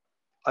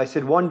 I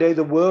said, one day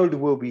the world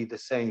will be the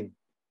same.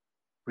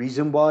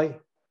 Reason why?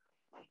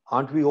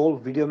 Aren't we all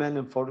video men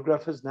and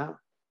photographers now?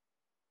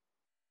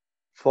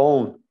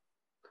 Phone.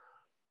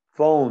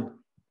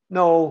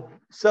 No,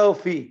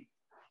 selfie,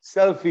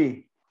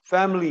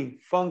 family,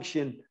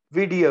 function,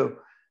 video.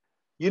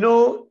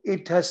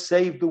 It has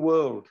saved the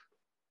world.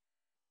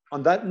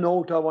 On that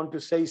note, I want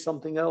to say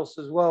something else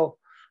as well.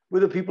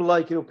 Whether people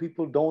like it or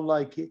people don't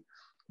like it.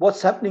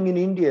 What's happening in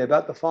India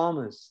about the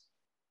farmers?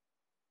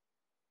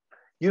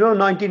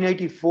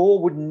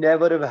 1984 would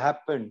never have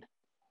happened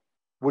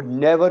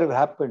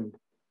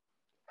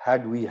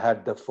had we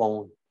had the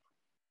phone.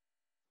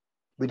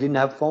 We didn't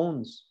have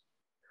phones.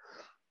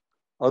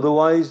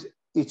 Otherwise,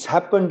 it's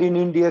happened in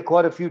India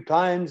quite a few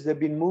times. They've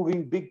been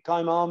moving big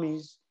time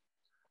armies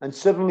and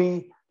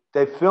suddenly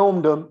they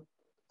filmed them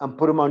and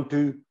put them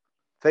onto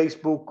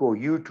Facebook or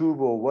YouTube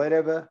or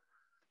wherever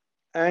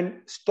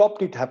and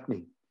stopped it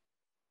happening.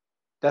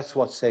 That's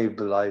what saved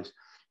the lives.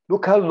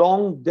 Look how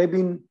long they've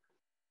been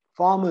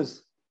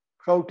farmers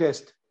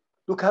protest.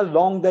 Look how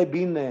long they've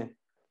been there.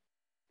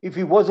 If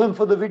it wasn't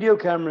for the video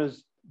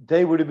cameras,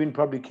 they would have been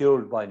probably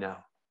killed by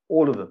now.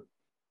 All of them.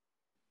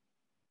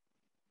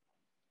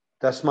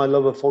 That's my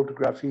love of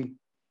photography,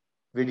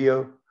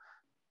 video.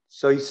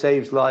 So it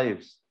saves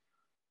lives.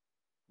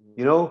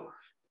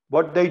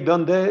 What they've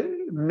done there,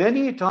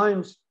 many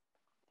times,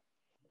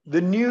 the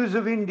news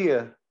of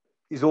India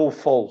is all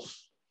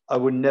false. I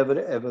would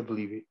never, ever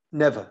believe it.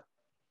 Never.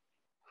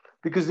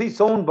 Because it's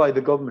owned by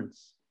the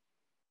governments.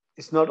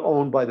 It's not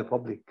owned by the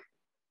public.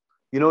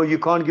 You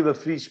can't give a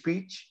free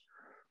speech.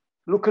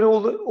 Look at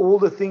all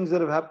the things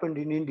that have happened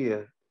in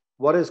India.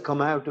 What has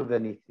come out of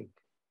anything?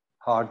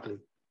 Hardly.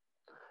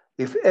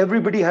 If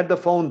everybody had the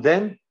phone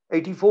then,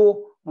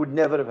 84 would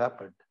never have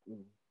happened.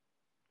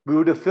 We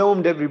would have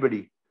filmed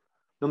everybody.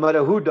 No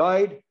matter who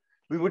died,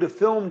 we would have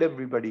filmed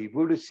everybody.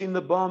 We would have seen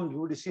the bombs. We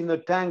would have seen the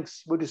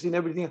tanks. We would have seen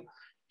everything.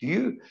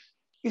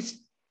 It's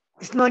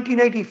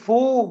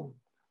 1984.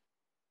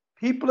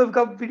 People have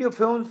got video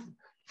films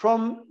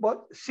from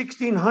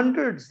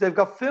 1600s. They've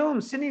got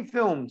films, cine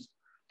films.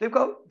 They've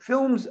got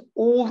films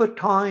all the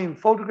time,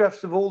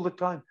 photographs of all the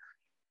time.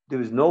 There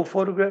was no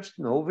photographs,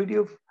 no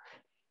video.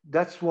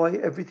 That's why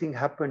everything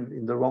happened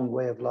in the wrong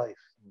way of life.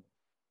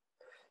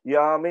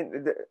 Yeah, I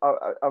mean,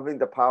 I think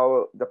the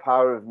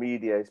power of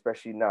media,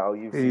 especially now,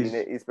 you've seen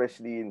it,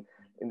 especially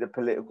in the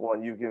political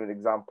one. You've given an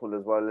example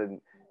as well, and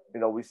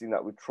we've seen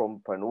that with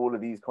Trump and all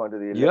of these kind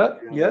of the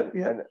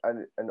elections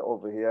and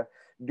over here.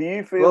 Do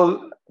you feel?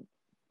 Well,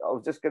 I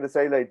was just going to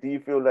say, do you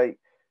feel like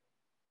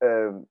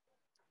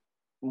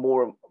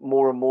more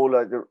and more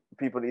like the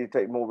people need to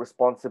take more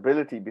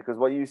responsibility? Because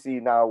what you see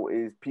now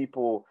is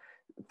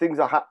things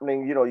are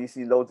happening. You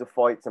see loads of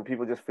fights and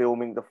people just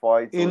filming the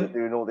fights and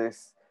doing all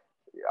this.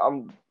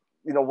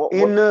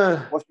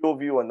 What's your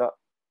view on that?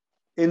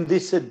 In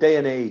this day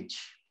and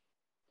age,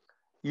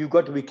 you've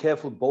got to be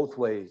careful both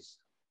ways.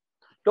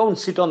 Don't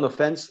sit on the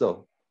fence,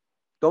 though.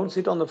 Don't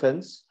sit on the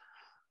fence.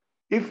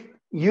 If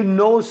you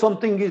know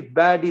something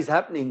bad is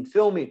happening,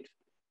 film it.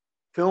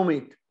 Film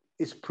it.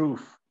 It's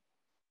proof.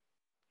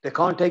 They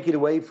can't take it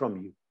away from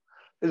you.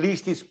 At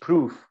least it's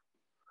proof.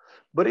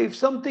 But if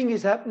something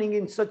is happening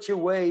in such a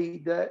way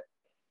that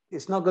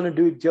it's not going to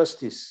do it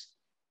justice,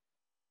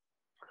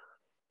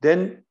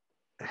 then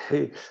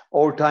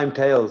old time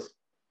tales.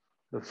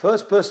 The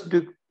first person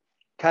to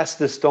cast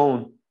the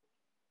stone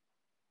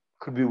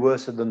could be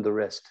worse than the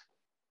rest.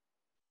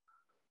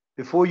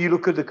 Before you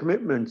look at the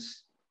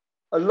commitments,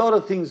 a lot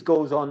of things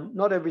goes on.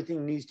 Not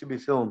everything needs to be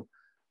filmed.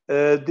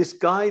 This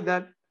guy,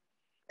 that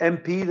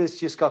MP that's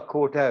just got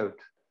caught out,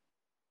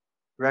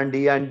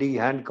 Andy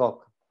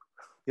Hancock,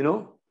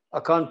 I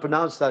can't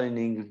pronounce that in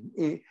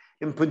English.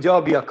 In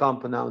Punjabi, I can't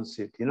pronounce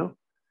it,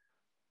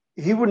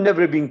 He would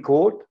never have been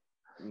caught.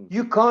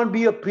 You can't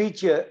be a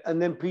preacher and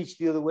then preach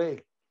the other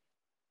way.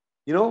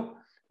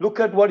 Look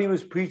at what he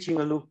was preaching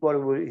and look what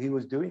he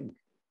was doing.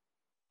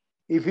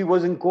 If he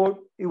was in court,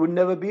 it would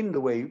never been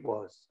the way it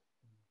was.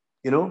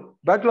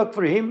 Bad luck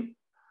for him.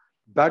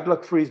 Bad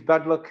luck for his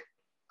bad luck,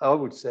 I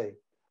would say.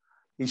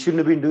 He shouldn't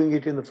have been doing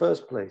it in the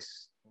first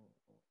place.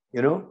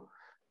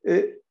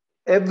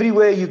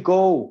 Everywhere you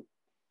go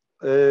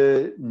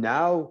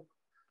now,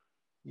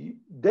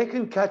 they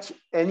can catch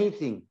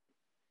anything.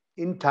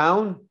 In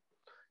town,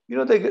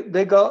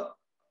 they got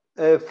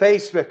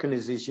face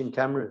recognition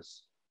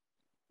cameras.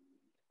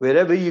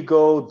 Wherever you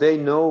go, they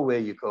know where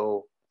you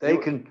go. They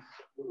can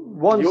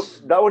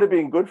once. That would have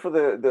been good for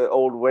the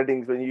old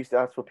weddings when you used to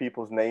ask for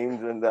people's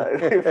names and that.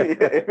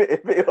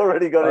 if he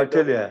already got I it,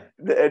 tell you,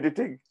 the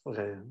editing.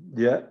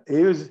 Yeah,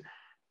 it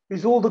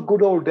was all the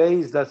good old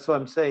days. That's what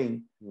I'm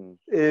saying.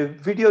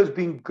 Video's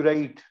been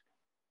great.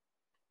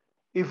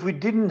 If we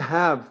didn't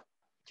have,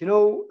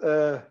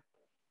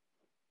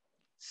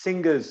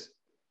 singers,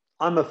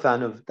 I'm a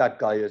fan of that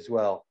guy as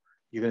well.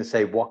 You're going to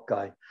say, what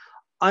guy?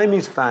 I'm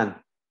his fan.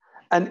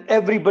 And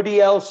everybody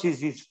else is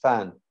his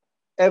fan.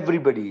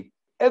 Everybody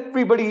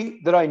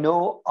that I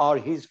know are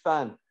his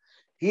fan.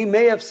 He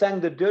may have sang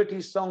the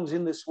dirtiest songs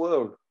in this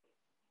world,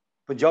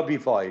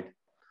 Punjabified.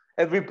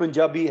 Every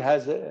Punjabi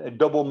has a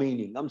double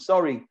meaning. I'm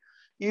sorry.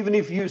 Even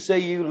if you say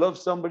you love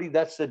somebody,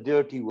 that's a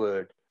dirty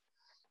word.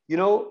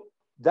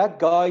 That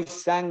guy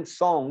sang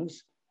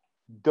songs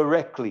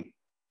directly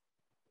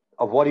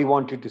of what he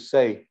wanted to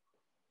say.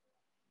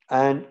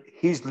 And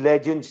his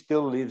legend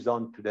still lives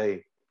on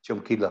today,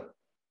 Chamkila.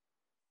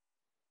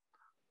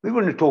 We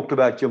wouldn't have talked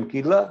about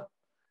Chamkila.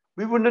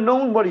 We wouldn't have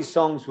known what his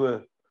songs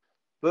were.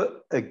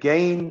 But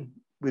again,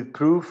 with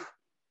proof,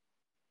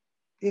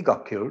 he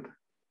got killed.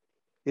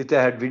 If they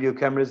had video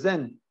cameras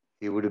then,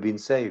 he would have been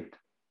saved.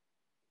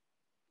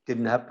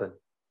 Didn't happen.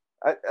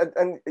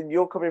 And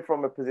you're coming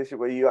from a position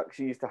where you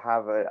actually used to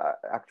have an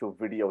actual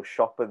video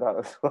shop and that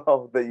as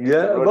well. That you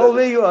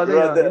there you are.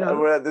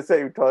 We're at the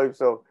same time.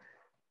 So,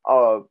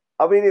 I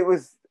mean, it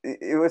was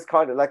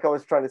kind of like I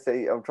was trying to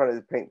say. I'm trying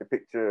to paint the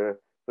picture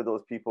for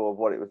those people of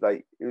what it was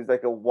like. It was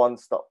like a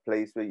one-stop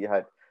place where you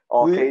had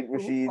arcade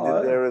machines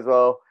in there as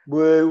well.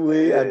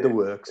 We had the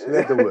works. We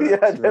had the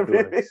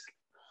works.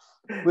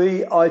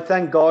 I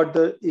thank God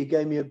that he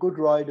gave me a good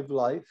ride of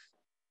life.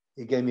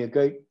 He gave me a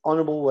great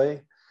honorable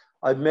way.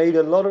 I've made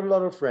a lot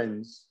of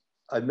friends.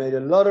 I've made a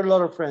lot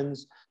of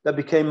friends that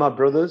became my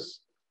brothers.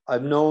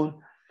 I've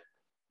known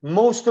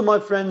most of my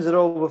friends are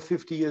over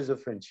 50 years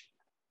of friendship.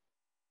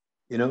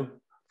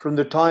 From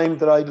the time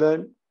that I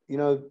learned,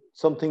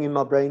 something in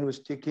my brain was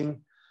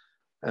ticking.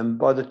 And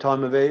by the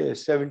time of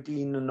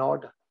 17 and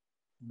odd,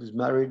 was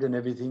married and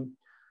everything,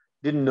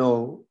 didn't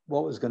know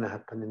what was going to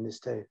happen in this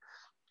day.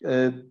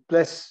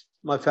 Bless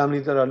my family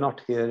that are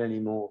not here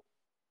anymore.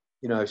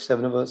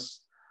 7 of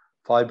us,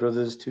 5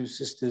 brothers, 2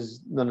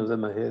 sisters, none of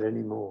them are here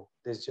anymore.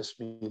 There's just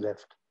me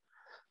left.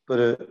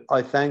 But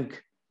I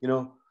thank,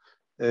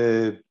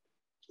 I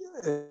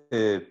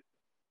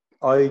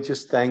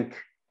just thank,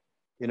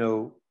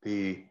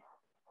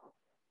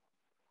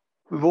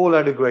 we've all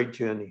had a great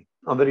journey.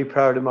 I'm very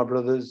proud of my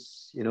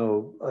brothers.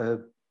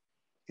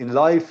 In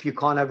life, you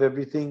can't have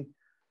everything.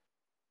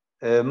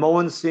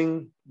 Mohan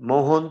Singh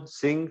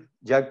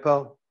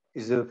Jagpal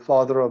is the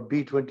father of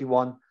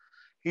B21.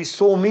 He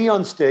saw me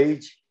on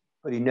stage,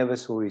 but he never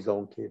saw his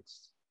own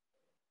kids.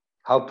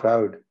 How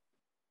proud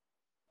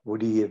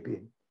would he have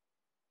been?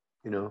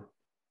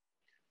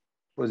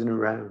 Wasn't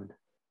around,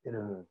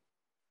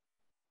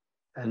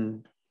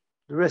 And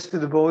the rest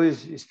of the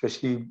boys,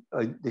 especially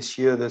this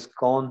year that's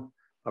gone,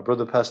 my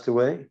brother passed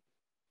away,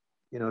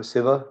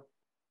 Siva,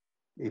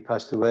 he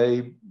passed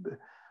away.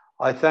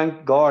 I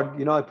thank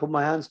God, I put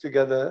my hands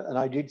together and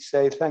I did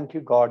say, thank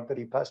you, God, that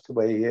he passed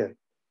away here.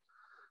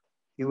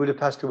 He would have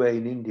passed away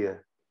in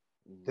India.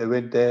 They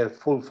went there,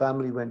 full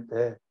family went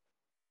there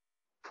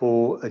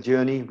for a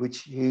journey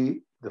which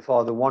the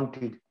father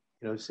wanted,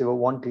 Siva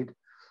wanted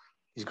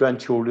his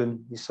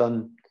grandchildren, his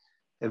son,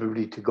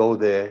 everybody to go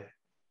there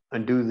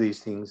and do these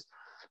things,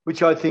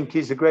 which I think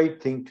is a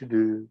great thing to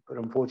do. But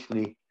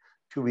unfortunately,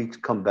 2 weeks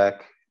come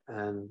back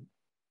and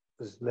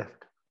was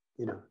left,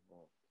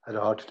 had a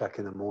heart attack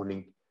in the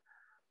morning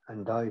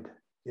and died,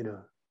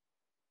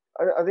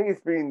 I think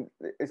it's been,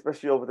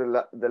 especially over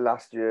the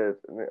last year,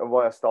 and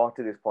why I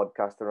started this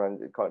podcast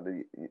around kind of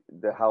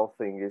the health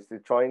thing is to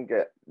try and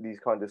get these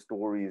kind of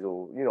stories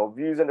or,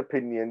 views and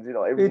opinions.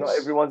 Not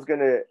everyone's going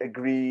to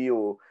agree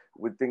or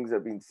with things that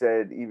have been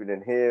said, even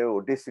in here,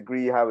 or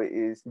disagree how it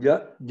is.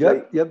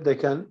 They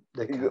can.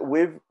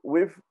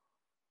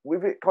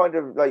 With it kind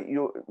of like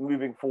you're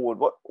moving forward,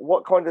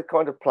 what kind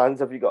of plans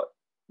have you got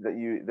that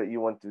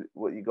you want to,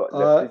 what you got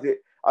left? Is it,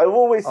 I've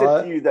always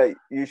said to you that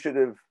you should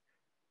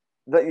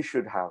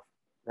have,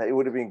 that it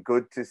would have been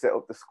good to set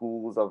up the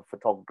schools of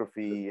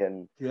photography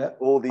and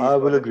all these. I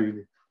will agree with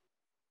you.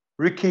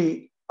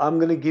 Ricky, I'm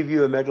going to give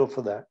you a medal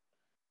for that.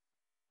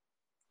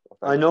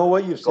 I know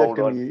what you've said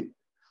to me,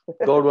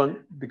 gold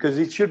one, because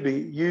you should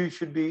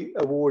be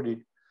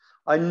awarded.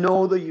 I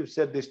know that you've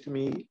said this to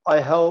me.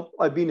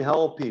 I've been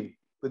helping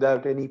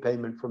without any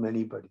payment from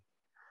anybody.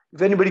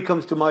 If anybody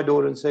comes to my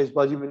door and says,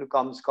 Bhajan,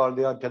 come,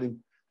 I'll tell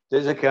him,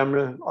 there's a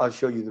camera, I'll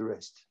show you the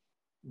rest.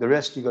 The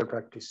rest you got to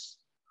practice.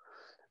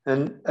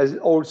 And as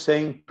old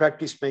saying,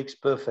 practice makes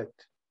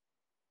perfect.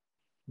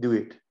 Do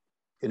it,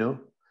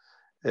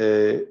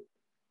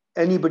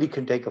 Anybody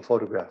can take a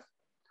photograph.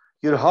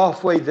 You're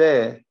halfway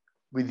there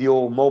with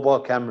your mobile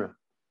camera,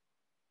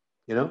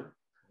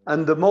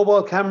 And the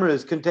mobile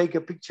cameras can take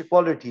a picture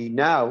quality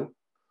now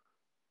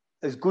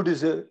as good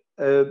as a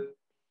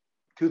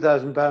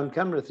 £2,000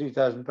 camera,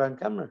 £3,000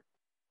 camera.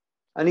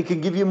 And he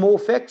can give you more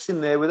effects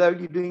in there without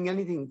you doing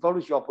anything,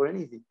 Photoshop or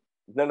anything.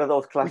 None of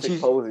those classic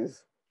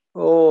poses.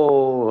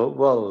 Oh,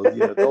 well,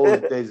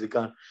 those days are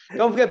gone.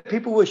 Don't forget,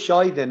 people were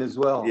shy then as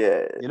well.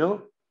 Yeah.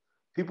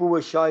 People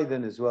were shy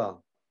then as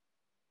well.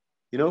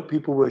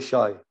 People were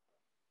shy.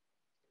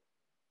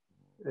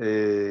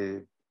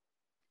 And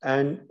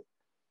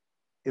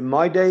in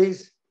my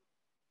days,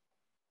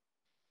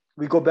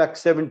 we go back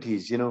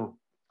 70s,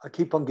 I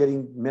keep on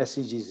getting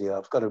messages here.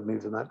 I've got to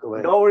move them out of the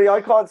way. Don't worry,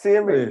 I can't see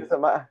him. It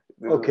doesn't matter.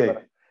 Okay.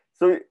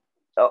 So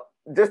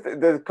just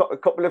there's a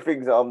couple of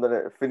things that I'm going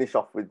to finish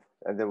off with,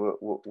 and then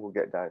we'll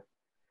get down.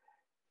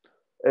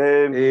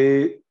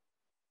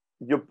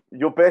 Your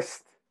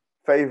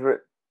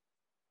favorite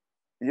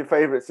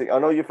singer. I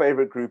know your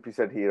favorite group. You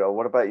said Hero.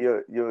 What about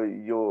your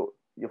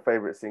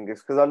favorite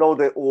singers? Because I know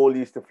they all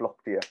used to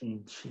flock to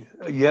you.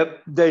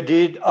 Yep, they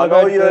did. I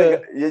know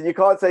you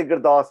can't say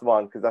Gurdas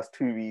Man because that's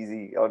too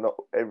easy. I know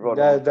everyone.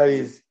 That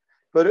is.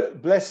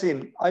 But bless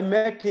him. I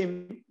met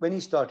him when he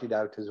started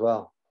out as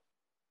well.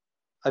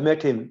 I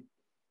met him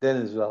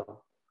then as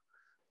well.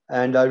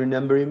 And I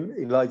remember him.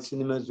 He liked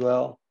cinema as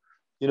well.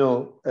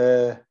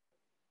 They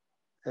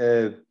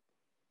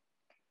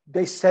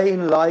say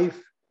in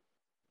life,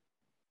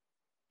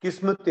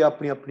 Kismat te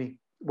apni apni.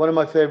 One of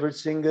my favorite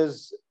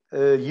singers,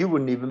 you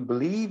wouldn't even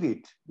believe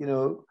it.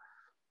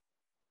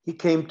 He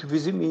came to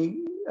visit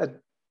me at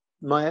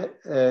my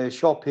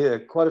shop here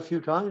quite a few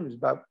times,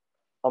 about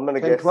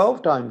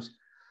 12 times.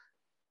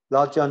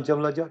 Lajan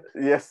Jamlajan.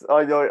 Yes,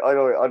 I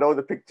know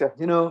the picture.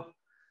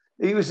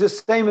 It was the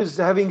same as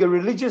having a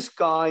religious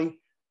guy,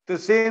 the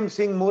same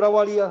thing,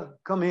 Murawalia,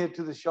 come here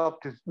to the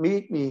shop to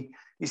meet me.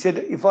 He said,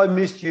 if I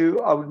missed you,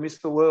 I would miss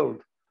the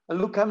world.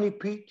 And look how many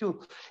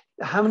people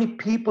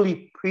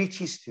he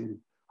preaches to.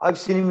 I've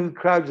seen him in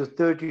crowds of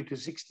 30 to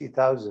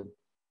 60,000.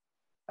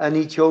 And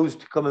he chose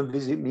to come and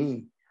visit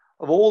me.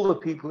 Of all the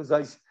people,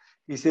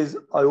 he says,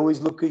 I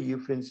always look at you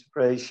for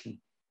inspiration.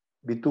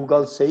 I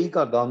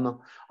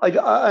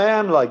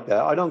am like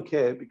that. I don't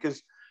care,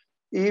 because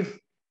if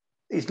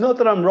it's not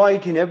that I'm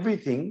right in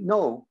everything,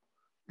 no,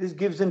 this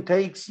gives and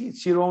takes.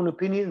 It's your own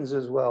opinions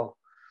as well.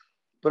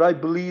 But I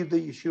believe that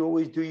you should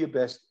always do your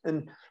best.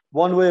 And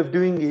one way of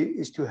doing it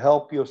is to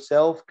help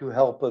yourself, to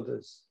help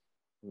others.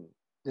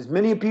 There's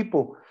many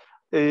people.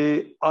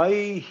 There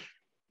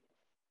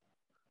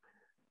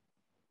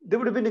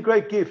would have been a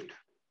great gift.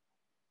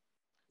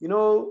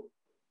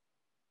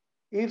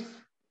 If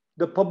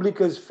the public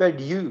has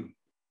fed you,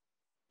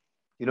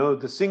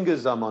 the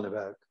singers I'm on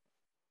about,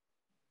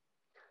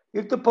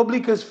 if the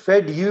public has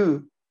fed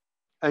you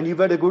and you've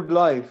had a good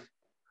life,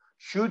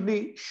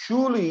 surely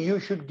you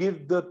should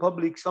give the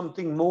public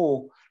something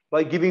more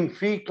by giving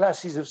free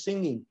classes of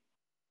singing.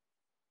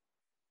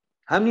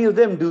 How many of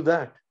them do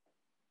that?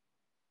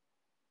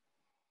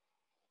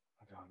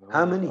 I don't know.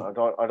 How many? I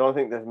don't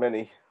think there's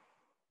many.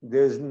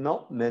 There's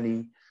not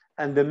many.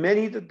 And the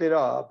many that there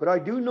are, but I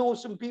do know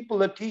some people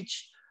that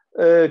teach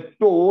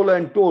Tol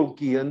and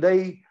Tolki, and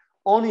they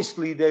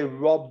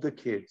rob the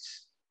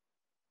kids.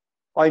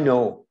 I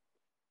know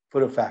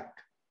for a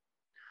fact.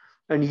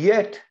 And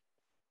yet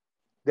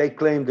they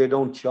claim they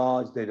don't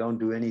charge, they don't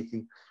do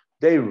anything.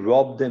 They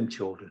rob them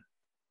children,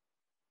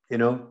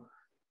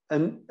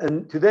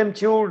 and to them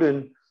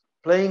children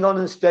playing on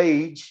a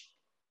stage,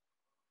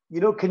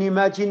 can you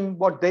imagine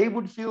what they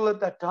would feel at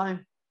that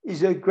time?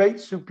 Is a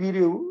great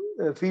superior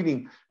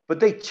feeling,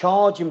 but they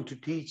charge him to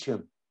teach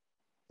him,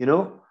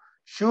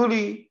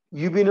 Surely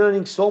you've been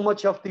earning so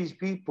much off these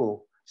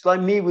people. It's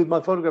like me with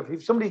my photograph.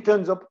 If somebody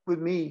turns up with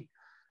me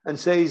and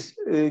says,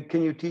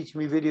 can you teach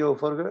me video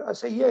photography? I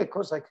say, yeah, of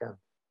course I can.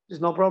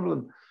 There's no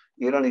problem.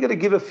 You're only going to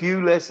give a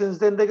few lessons,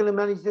 then they're going to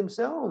manage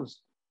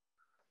themselves.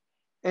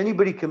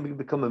 Anybody can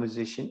become a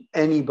musician,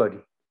 anybody.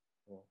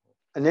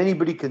 And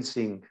anybody can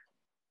sing.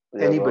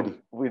 Yeah, anybody.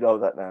 Well, we know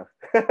that now.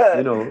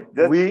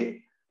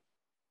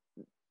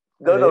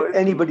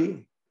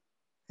 Anybody,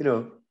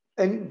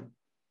 and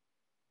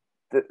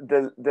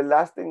the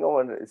last thing I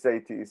want to say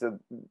to you, so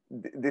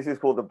this is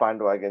called the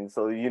bandwagon.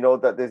 So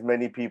that there's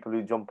many people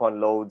who jump on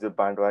loads of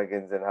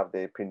bandwagons and have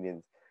their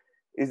opinions.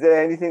 Is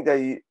there anything that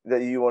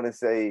you want to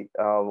say,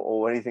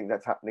 or anything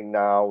that's happening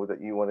now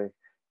that you want to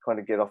kind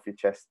of get off your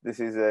chest? This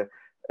is a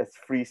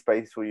free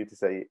space for you to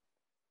say it.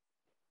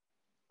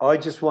 I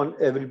just want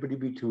everybody to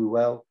be too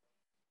well.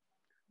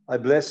 I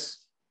bless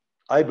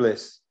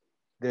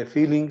their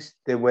feelings,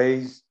 their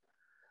ways.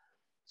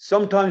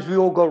 Sometimes we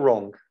all go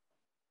wrong.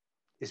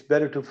 It's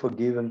better to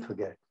forgive and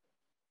forget.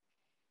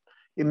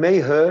 It may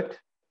hurt.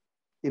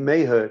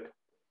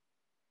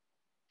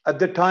 At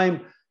the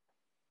time,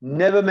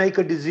 never make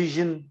a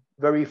decision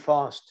very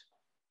fast.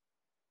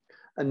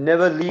 And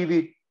never leave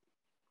it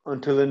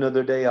until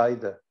another day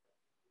either.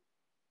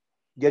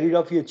 Get it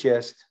off your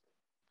chest.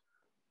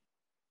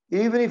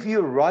 Even if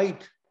you're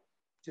right,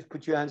 just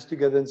put your hands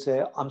together and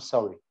say, I'm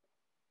sorry.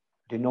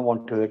 I did not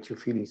want to hurt your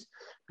feelings.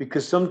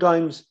 Because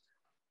sometimes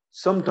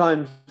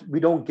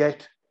we don't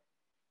get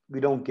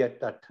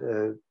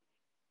that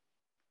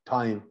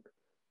time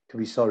to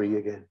be sorry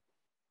again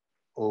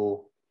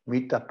or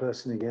meet that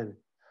person again.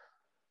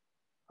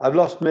 I've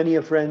lost many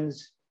of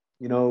friends,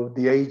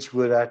 the age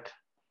we're at,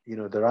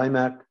 that I'm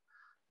at.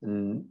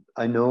 And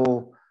I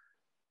know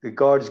that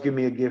God's given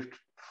me a gift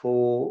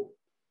for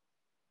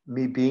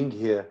me being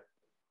here.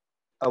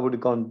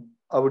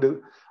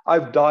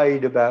 I've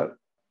died about,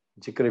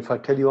 if I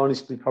tell you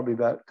honestly, probably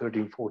about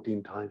 13,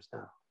 14 times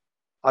now.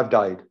 I've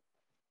died.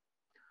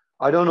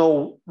 I don't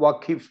know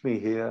what keeps me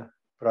here,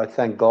 but I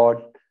thank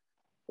God,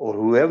 or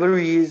whoever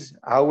he is,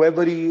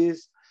 however he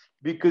is,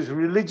 because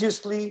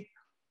religiously,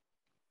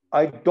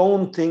 I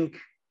don't think,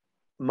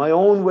 my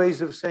own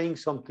ways of saying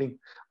something,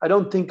 I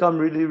don't think I'm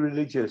really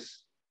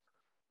religious.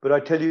 But I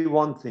tell you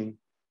one thing,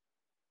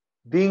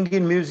 being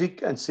in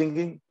music and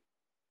singing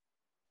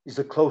is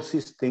the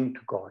closest thing to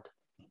God.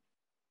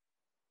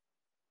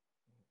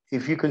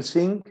 If you can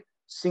sing,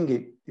 sing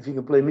it. If you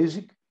can play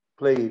music,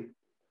 play it.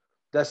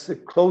 That's the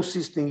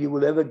closest thing you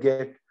will ever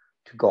get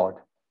to God.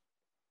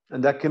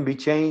 And that can be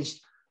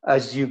changed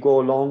as you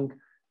go along.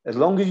 As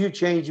long as you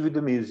change with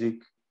the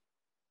music,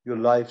 your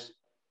life's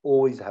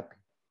always happy.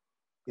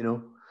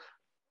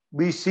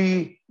 We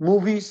see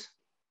movies,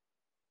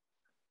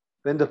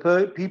 when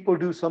the people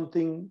do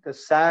something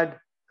that's sad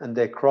and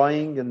they're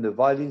crying and the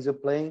violins are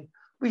playing,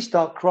 we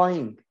start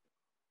crying.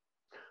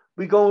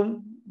 We go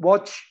and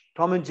watch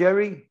Tom and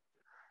Jerry.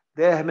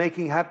 They're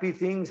making happy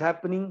things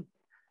happening,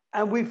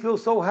 and we feel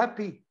so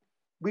happy.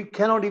 We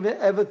cannot even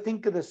ever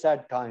think of the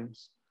sad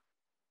times.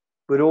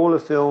 We're all a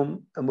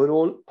film, and we're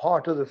all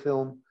part of the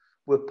film.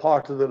 We're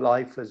part of the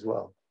life as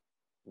well.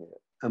 Yeah.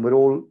 And we're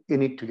all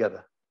in it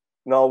together.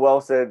 No, well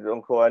said,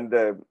 Uncle. And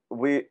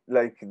we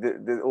like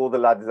all the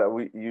lads that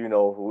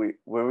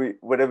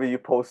whenever you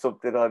post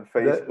something on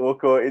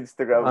Facebook or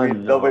Instagram, we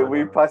love it.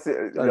 We pass it.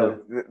 It's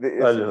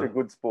such a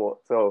good sport.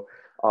 So,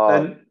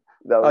 I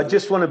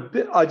just want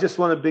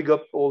to big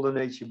up all the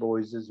Nature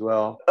Boys as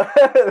well.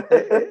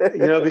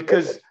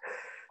 Because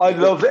I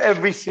love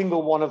every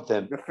single one of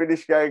them. The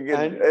Finnish gang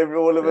and every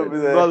one of them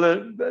is there. Well,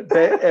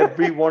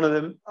 every one of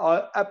them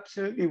are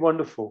absolutely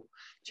wonderful.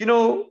 Do you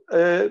know,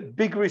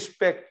 big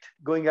respect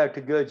going out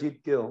to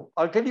Gurjit Gill.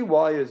 I'll tell you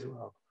why as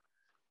well.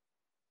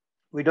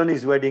 We done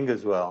his wedding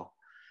as well.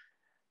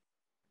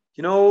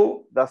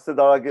 That's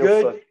Sudhara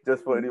Gill's son,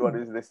 just for anyone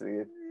who's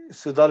listening.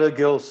 Sudhara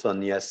Gill's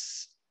son,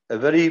 yes. A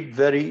very,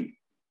 very,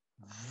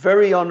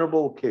 very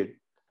honorable kid.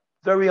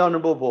 Very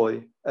honorable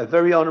boy. A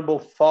very honorable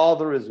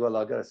father as well,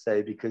 I got to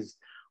say, because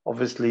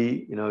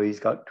obviously, he's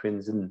got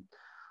twins and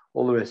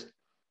all the rest.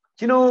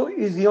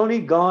 He's the only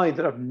guy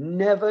that I've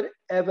never,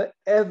 ever,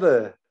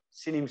 ever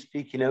seen him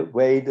speak in a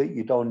way that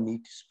you don't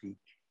need to speak.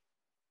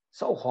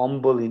 So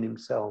humble in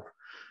himself.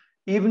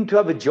 Even to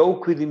have a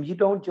joke with him, you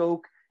don't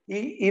joke.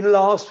 He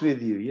laughs with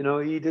you.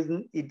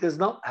 He does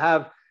not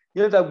have,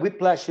 that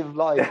whiplash of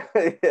life.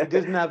 Yeah. He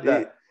doesn't have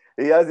that.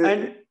 He has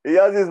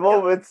his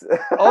moments.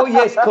 Oh,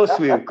 yes, of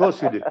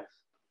course we do.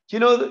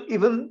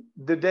 Even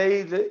the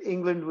day that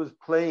England was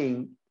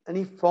playing, and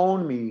he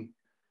phoned me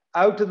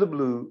out of the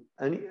blue,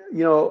 and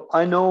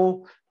I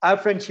know our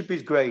friendship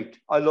is great.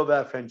 I love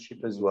our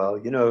friendship as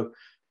well.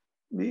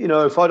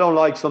 If I don't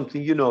like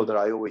something, that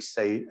I always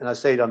say it, and I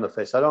say it on the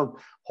face. I don't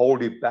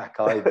hold it back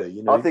either.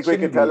 I think we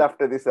can tell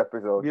after this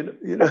episode.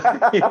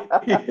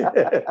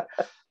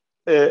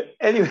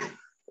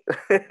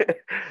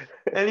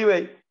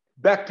 Anyway,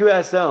 back to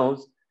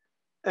ourselves.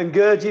 And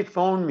Gurjit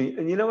phoned me,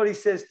 and you know what he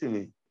says to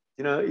me?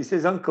 He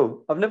says,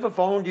 "Uncle, I've never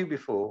phoned you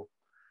before."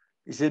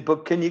 He said,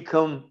 "But can you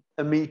come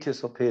and meet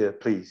us up here,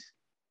 please?"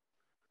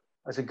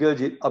 I said,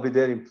 "Gurjit, I'll be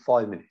there in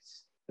 5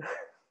 minutes."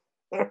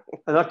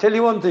 And I'll tell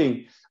you one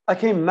thing, I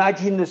can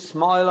imagine the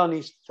smile on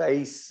his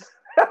face.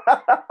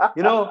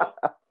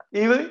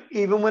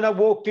 Even when I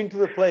walked into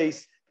the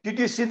place, did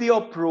you see the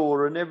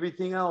uproar and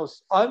everything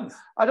else? I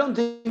don't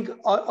think,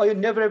 I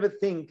never ever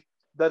think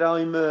that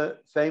I'm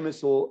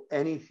famous or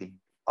anything.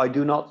 I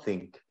do not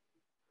think.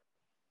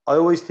 I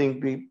always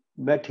think we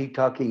met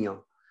talking.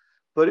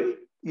 But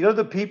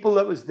the people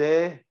that was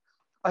there,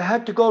 I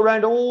had to go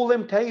around all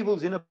them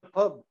tables in a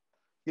pub,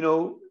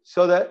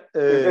 so that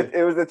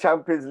it was the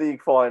Champions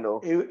League final.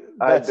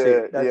 That's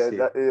it.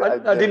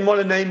 I didn't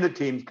want to name the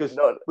teams because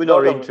we're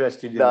not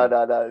interested in it.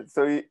 No.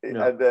 So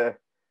and there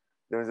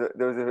was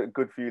a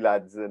good few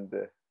lads, and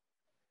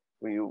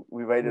we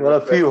made it.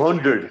 Well, a few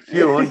hundred.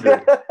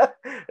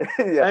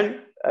 Yeah,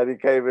 and he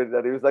came in,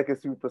 and he was like a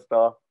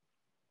superstar.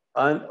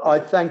 And I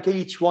thank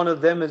each one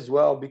of them as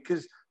well,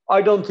 because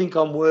I don't think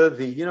I'm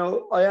worthy.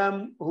 I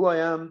am who I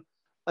am,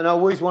 and I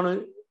always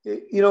want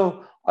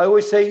to. I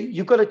always say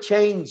you've got to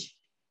change.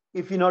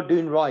 If you're not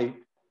doing right,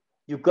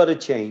 you've got to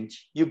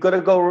change. You've got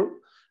to go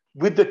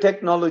with the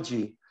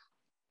technology.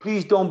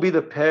 Please don't be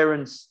the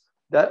parents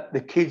that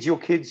your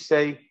kids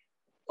say,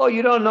 "Oh,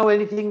 you don't know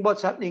anything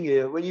what's happening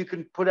here," when you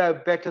can put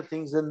out better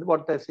things than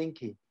what they're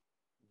thinking.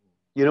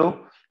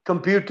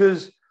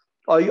 Computers,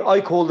 I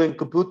call them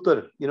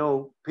kabutar,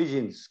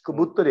 pigeons,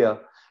 kabutar.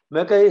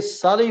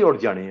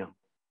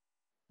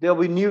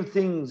 There'll be new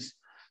things.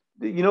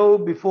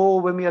 Before,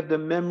 when we had the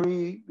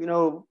memory,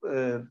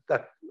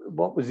 that,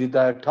 what was it,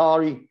 the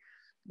Atari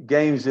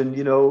games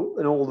and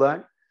all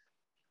that.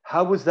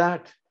 How was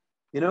that?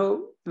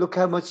 look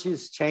how much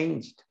it's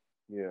changed.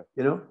 Yeah.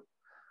 You know,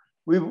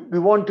 we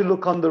want to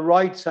look on the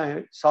right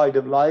side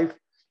of life.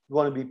 We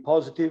want to be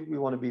positive. We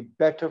want to be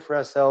better for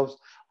ourselves.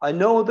 I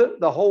know that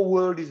the whole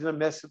world is in a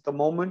mess at the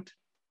moment.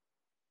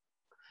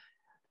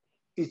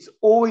 It's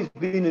always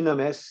been in a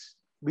mess.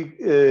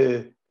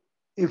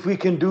 If we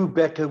can do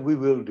better, we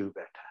will do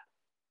better.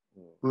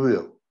 We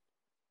will.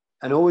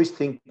 And always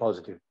think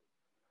positive.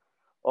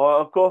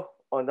 Uncle,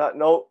 on that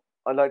note,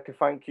 I'd like to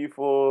thank you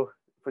for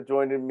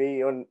joining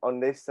me on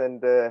this,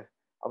 and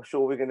I'm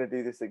sure we're going to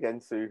do this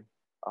again soon.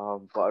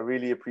 But I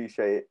really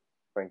appreciate it.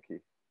 Thank you.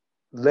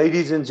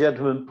 Ladies and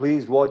gentlemen,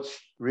 please watch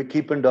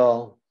Ricky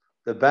Pandal,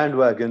 the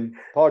Bhandwagon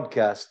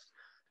podcast,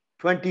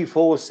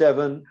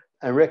 24/7,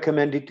 and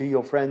recommend it to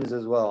your friends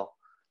as well,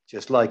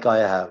 just like I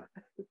have.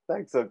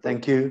 Thanks, Uncle.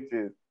 Thank you.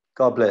 Cheers.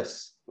 God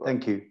bless.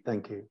 Thank you.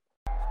 Thank you.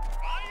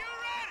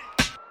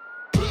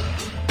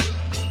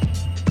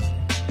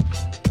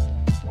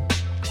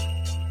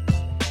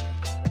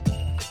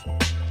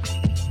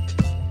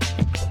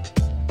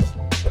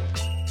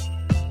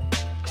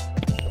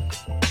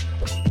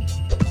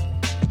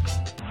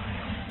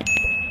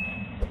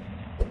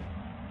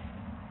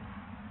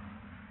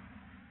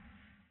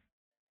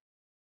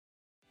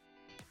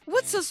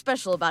 What's so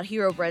special about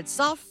Hero Bread's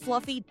soft,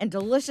 fluffy, and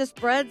delicious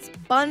breads,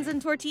 buns,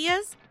 and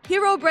tortillas?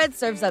 Hero Bread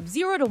serves up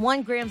 0 to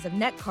 1 grams of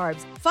net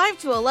carbs, 5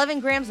 to 11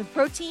 grams of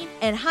protein,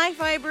 and high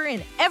fiber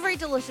in every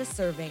delicious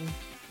serving.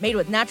 Made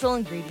with natural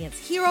ingredients,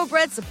 Hero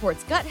Bread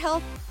supports gut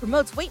health,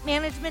 promotes weight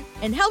management,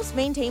 and helps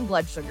maintain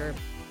blood sugar.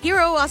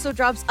 Hero also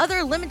drops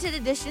other limited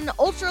edition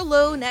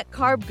ultra-low net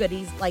carb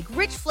goodies like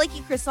rich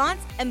flaky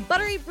croissants and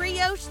buttery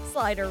brioche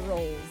slider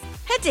rolls.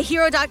 Head to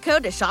hero.co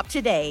to shop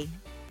today.